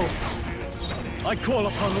vanquish evil. I call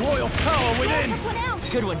upon royal power within. Took one out.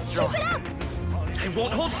 Good one, Straw. Keep it up. I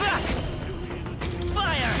won't hold back!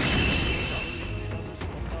 Fire!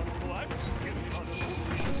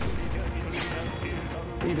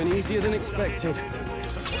 Even easier than expected.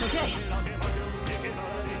 Okay.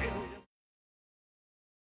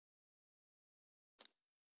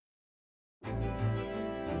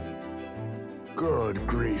 Good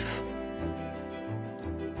grief.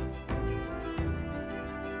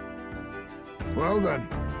 Well then.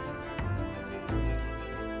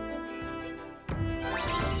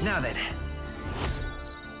 Now then.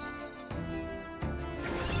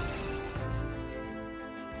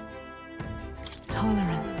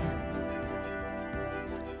 Tolerance.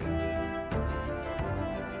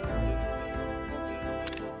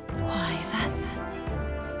 Why, that's...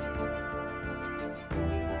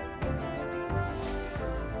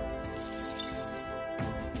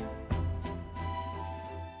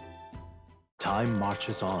 Time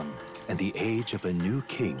marches on, and the age of a new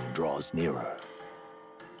king draws nearer.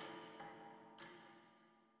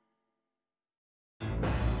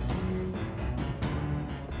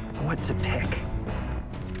 What to pick?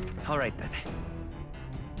 All right, then.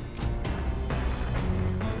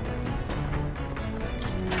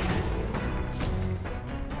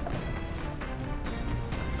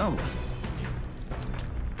 Oh.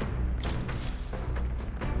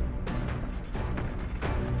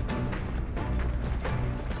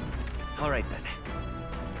 All right, then.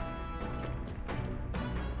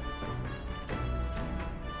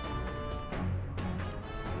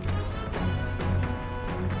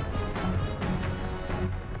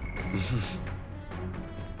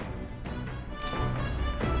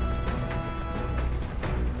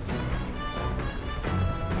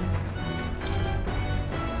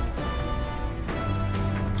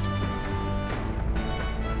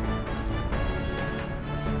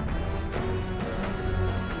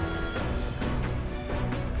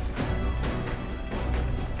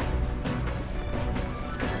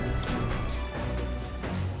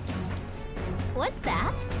 What's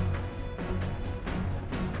that?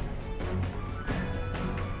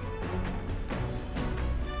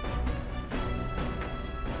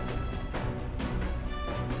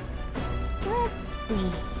 Let's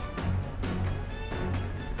see.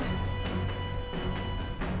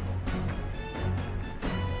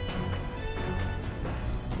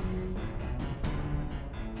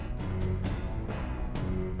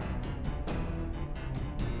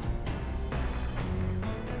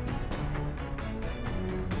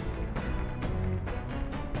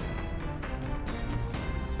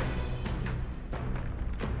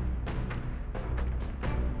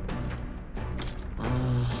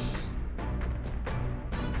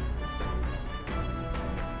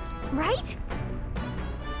 Right?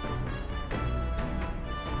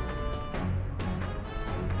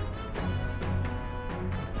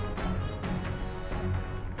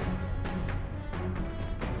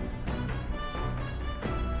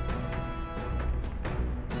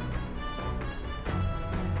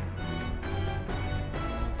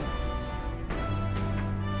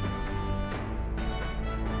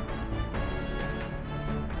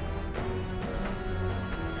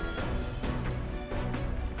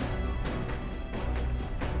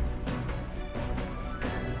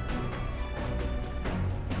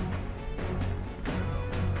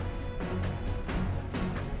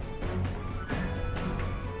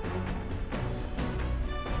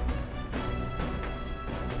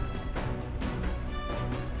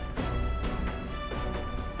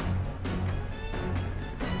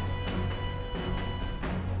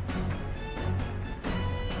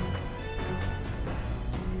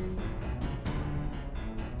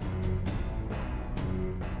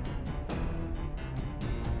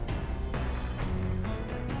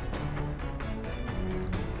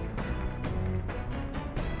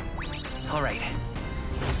 All right.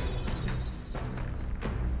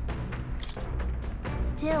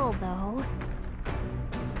 Still, though.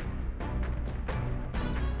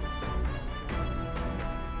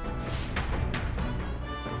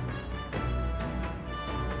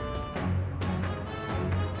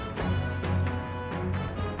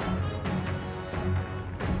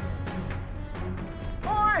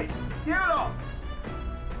 Oi! You lot!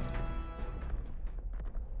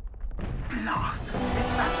 Blast!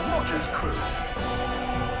 It's that Rogers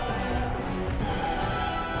crew!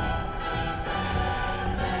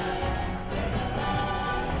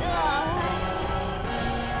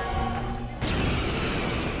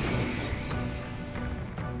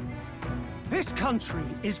 This country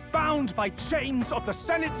is bound by chains of the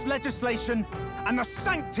Senate's legislation and the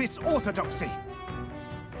Sanctis Orthodoxy.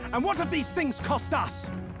 And what have these things cost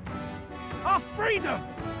us? Our freedom!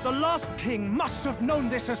 The last king must have known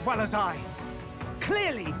this as well as I.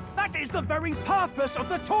 Clearly, that is the very purpose of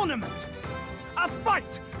the tournament. A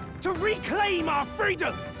fight to reclaim our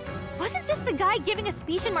freedom! Wasn't this the guy giving a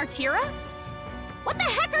speech in Martyra? What the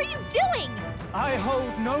heck are you doing? I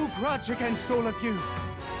hold no grudge against all of you.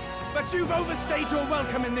 But you've overstayed your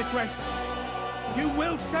welcome in this race. You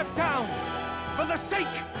will step down for the sake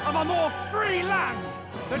of a more free land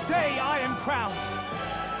the day I am crowned.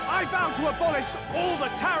 I vow to abolish all the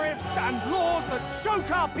tariffs and laws that choke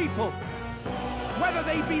our people. Whether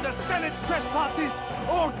they be the Senate's trespasses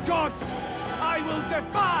or God's, I will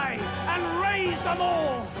defy and raise them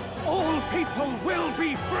all. All people will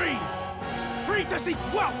be free. Free to seek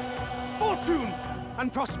wealth, fortune,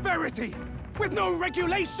 and prosperity. With no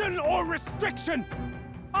regulation or restriction,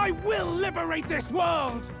 I will liberate this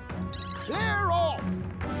world! Clear off!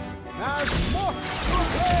 There's more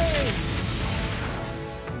to pay!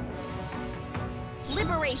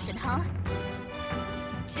 Liberation, huh?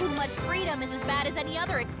 Too much freedom is as bad as any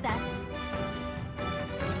other excess.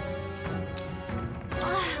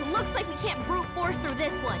 Looks like we can't brute force through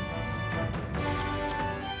this one.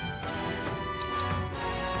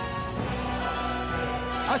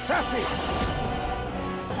 Assassin!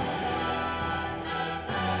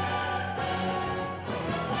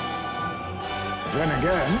 Then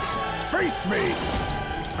again, face me!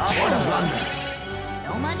 What a blunder!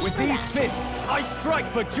 So much With for these that. fists, I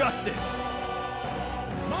strike for justice!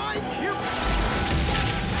 My cue!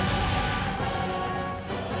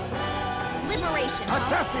 Liberation, huh?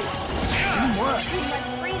 Assassin! Teamwork! Too much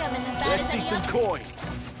freedom is as bad Let's as see any some other.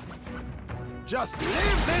 coins! Just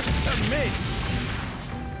leave this to me!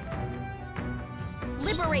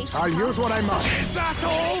 Liberation, I'll huh? use what I must. Is that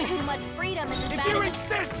all? Too much freedom is as If bad you as...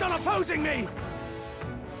 insist on opposing me,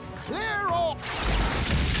 Clear off!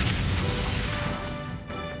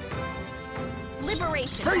 Liberation,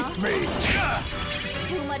 Face huh? me!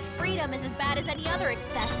 Too much freedom is as bad as any other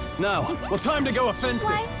excess. no. Well, time to go offensive.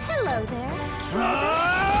 Why, hello there.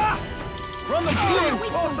 Ah! Run the Wait, blue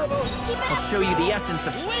possible! keep it I'll up. show you the essence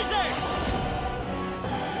of Wizard!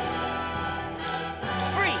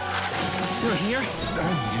 free! You're here?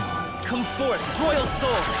 Damn you. Come forth, royal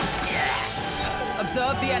soul!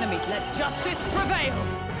 Observe the enemy. Let justice prevail.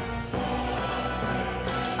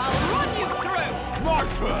 I'll run you through. My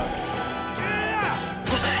turn!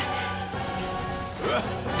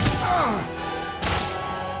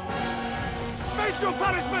 Face your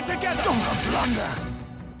punishment together! Don't blunder!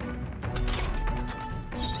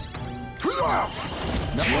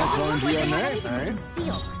 Not going to your name, eh?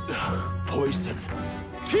 Steel. Poison.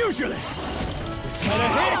 Pugilist!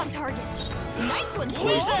 Right on target. Nice one,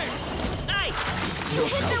 Steel. Nice! You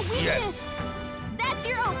hit their weakness. That's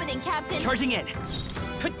your opening, Captain. Charging in.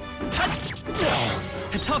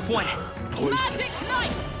 A tough one. Magic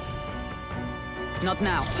Knight! Not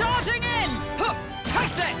now. Charging in! Huh,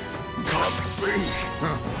 take this! Can't be!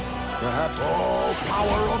 Perhaps all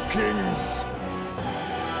power of kings!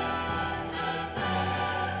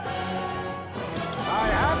 I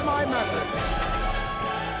have my methods.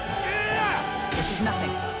 This is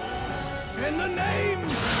nothing. In the name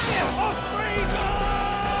of freedom!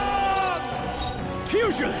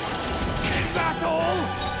 Pugilist! Is that all?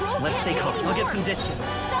 Stroll Let's can't stay take calm. any I'll get more. some distance. I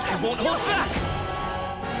Someone won't kill hold him. back!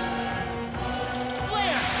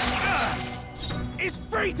 Is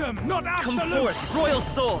freedom not Come absolute? forth, royal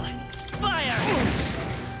soul! Fire!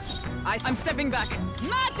 I'm stepping back.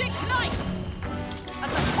 Magic Knight! At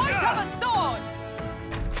the point of a sword!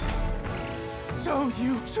 So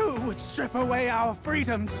you too would strip away our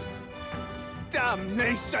freedoms? Damn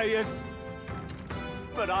naysayers!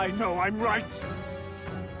 But I know I'm right.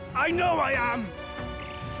 I know I am!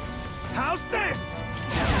 How's this?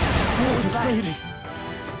 Still defeated.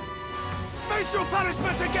 Face your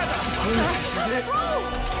punishment together! Control!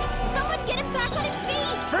 Someone get him back on his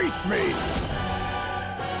feet! Face me!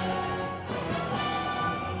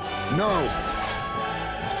 No!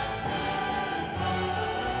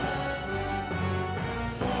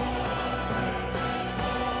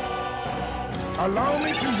 Allow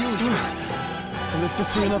me to use this! I live to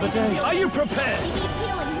see another day. Are you prepared? He needs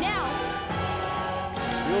healing now!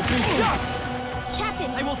 You'll be dust!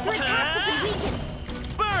 Captain, I will your attacks have been weakened!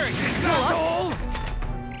 Burn! That's all?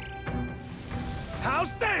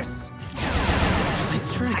 How's this?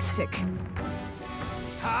 Tactic.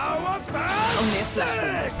 How about Only a flesh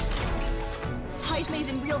wound. this? Heismay's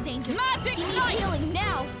in real danger. Magic He needs Knight! healing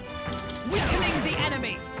now! Weakening the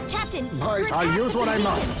enemy. Captain, Right, your I'll attacks use have what I been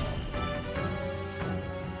must.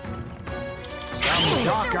 Some weakened.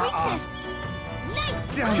 darker Their arts.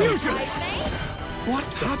 Nice! Fusion! Heismay! What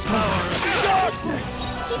happened? Darkness!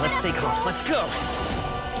 Keep it Let's up, stay calm. Troll. Let's go!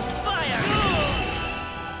 Fire!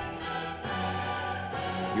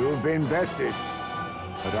 You've been bested.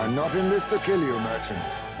 But I'm not in this to kill you, merchant.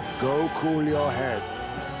 Go cool your head.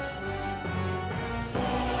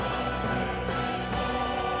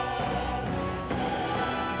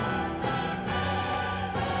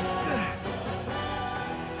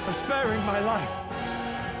 For sparing my life,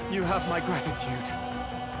 you have my gratitude.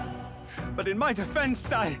 But in my defense,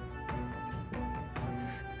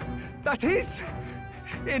 that is,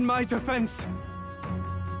 in my defense,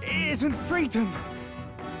 isn't freedom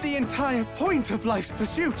the entire point of life's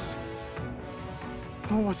pursuits?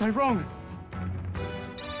 Or was I wrong?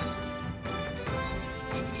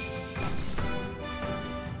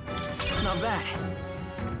 Not bad.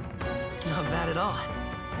 Not bad at all.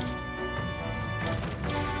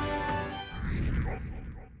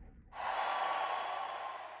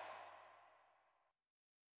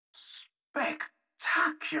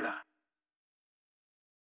 Spectacular!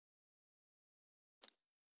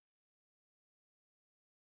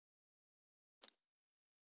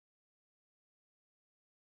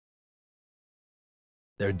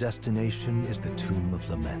 Their destination is the Tomb of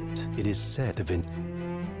Lament. It is said the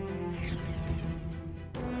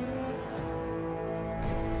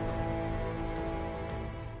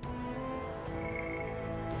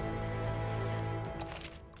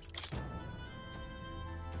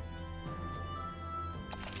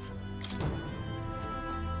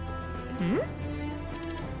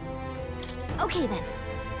Okay then.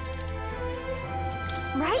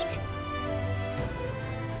 Right?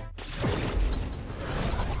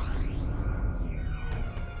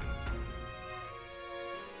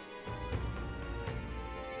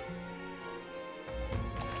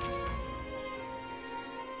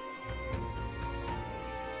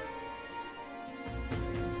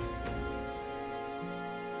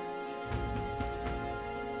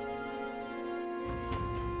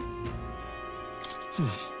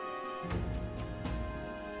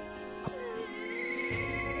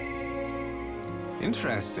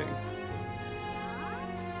 Interesting.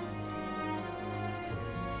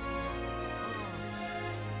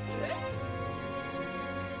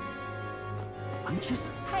 I'm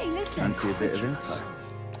just Hey, listen. fancy a bit of info.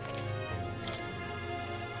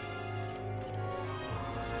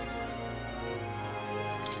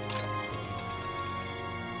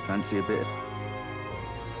 Fancy a bit of...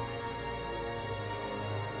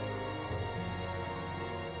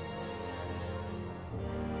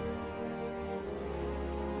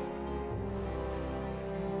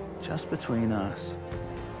 Just between us.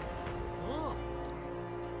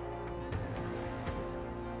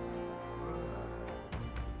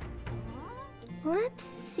 Let's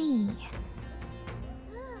see.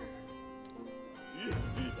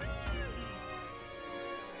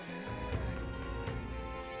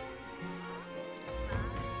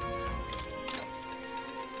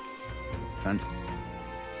 Fancy...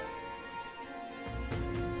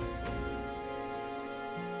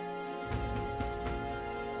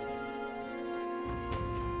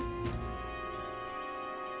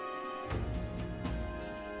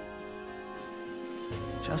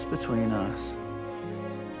 Just between us.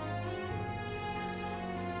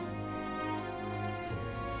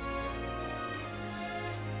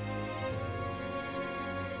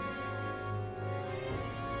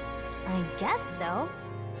 I guess so.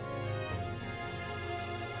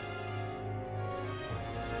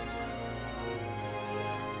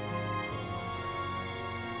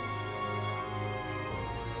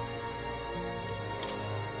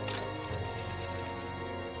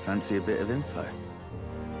 Fancy a bit of info.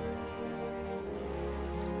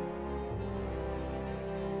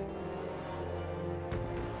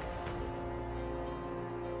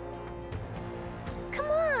 Come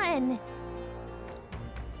on!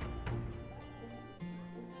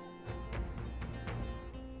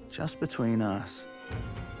 Just between us.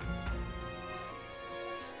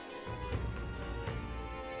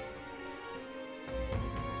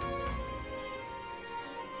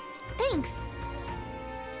 Thanks.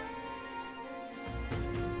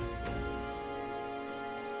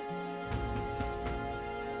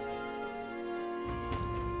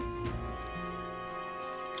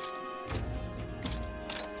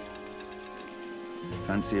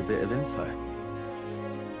 Fancy a bit of info?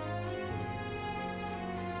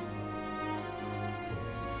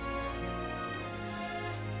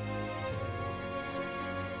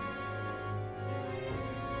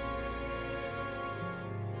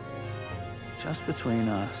 Just between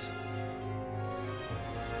us.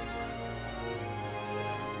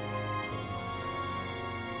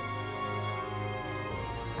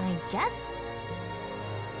 I guess.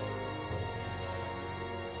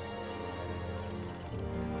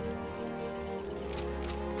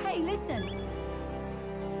 Hey, listen.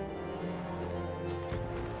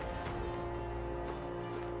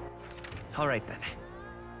 All right then.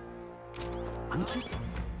 I'm just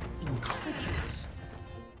incredulous.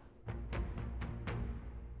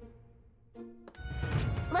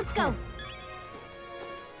 Let's go.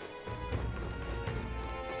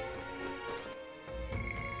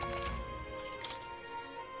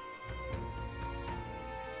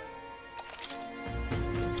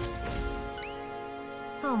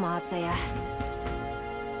 Oh, Matsuya.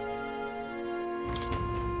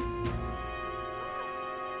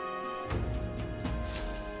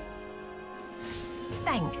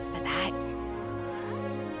 Thanks for that.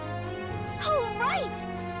 All right.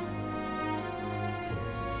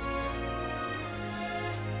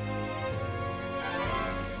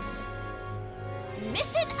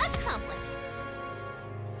 Mission accomplished.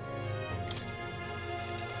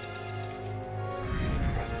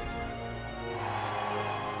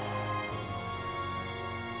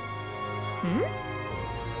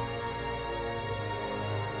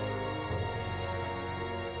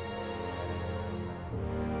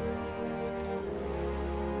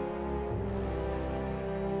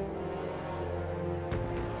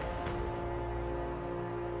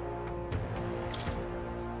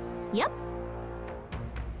 Yep.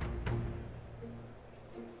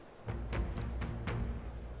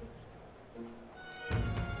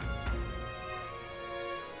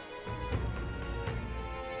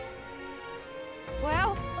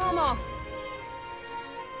 Well, I'm off.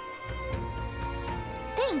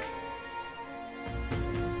 Thanks.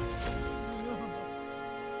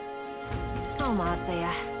 Oh,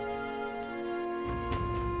 Matsuya.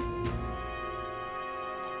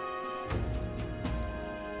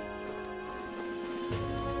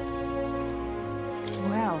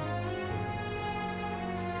 Well.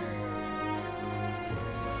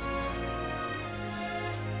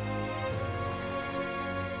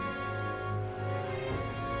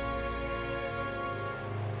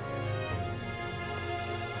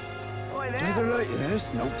 Neither like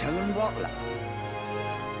this, no telling what.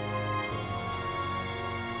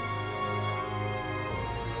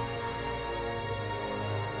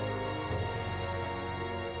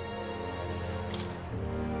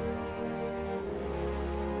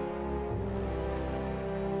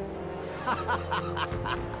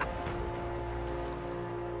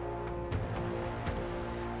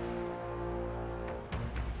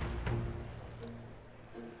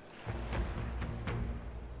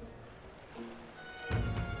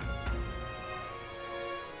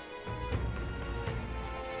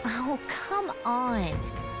 Oh, come on.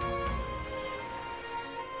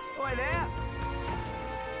 Oi there!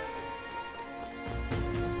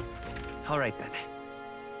 All right then.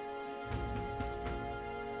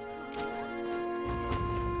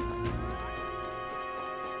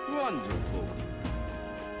 Wonderful.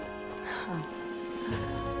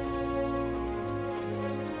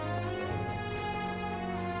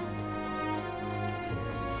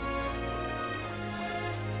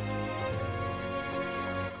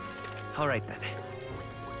 All right then.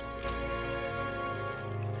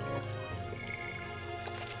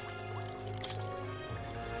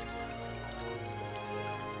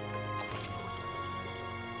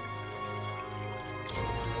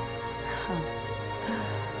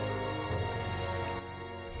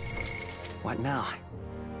 What now?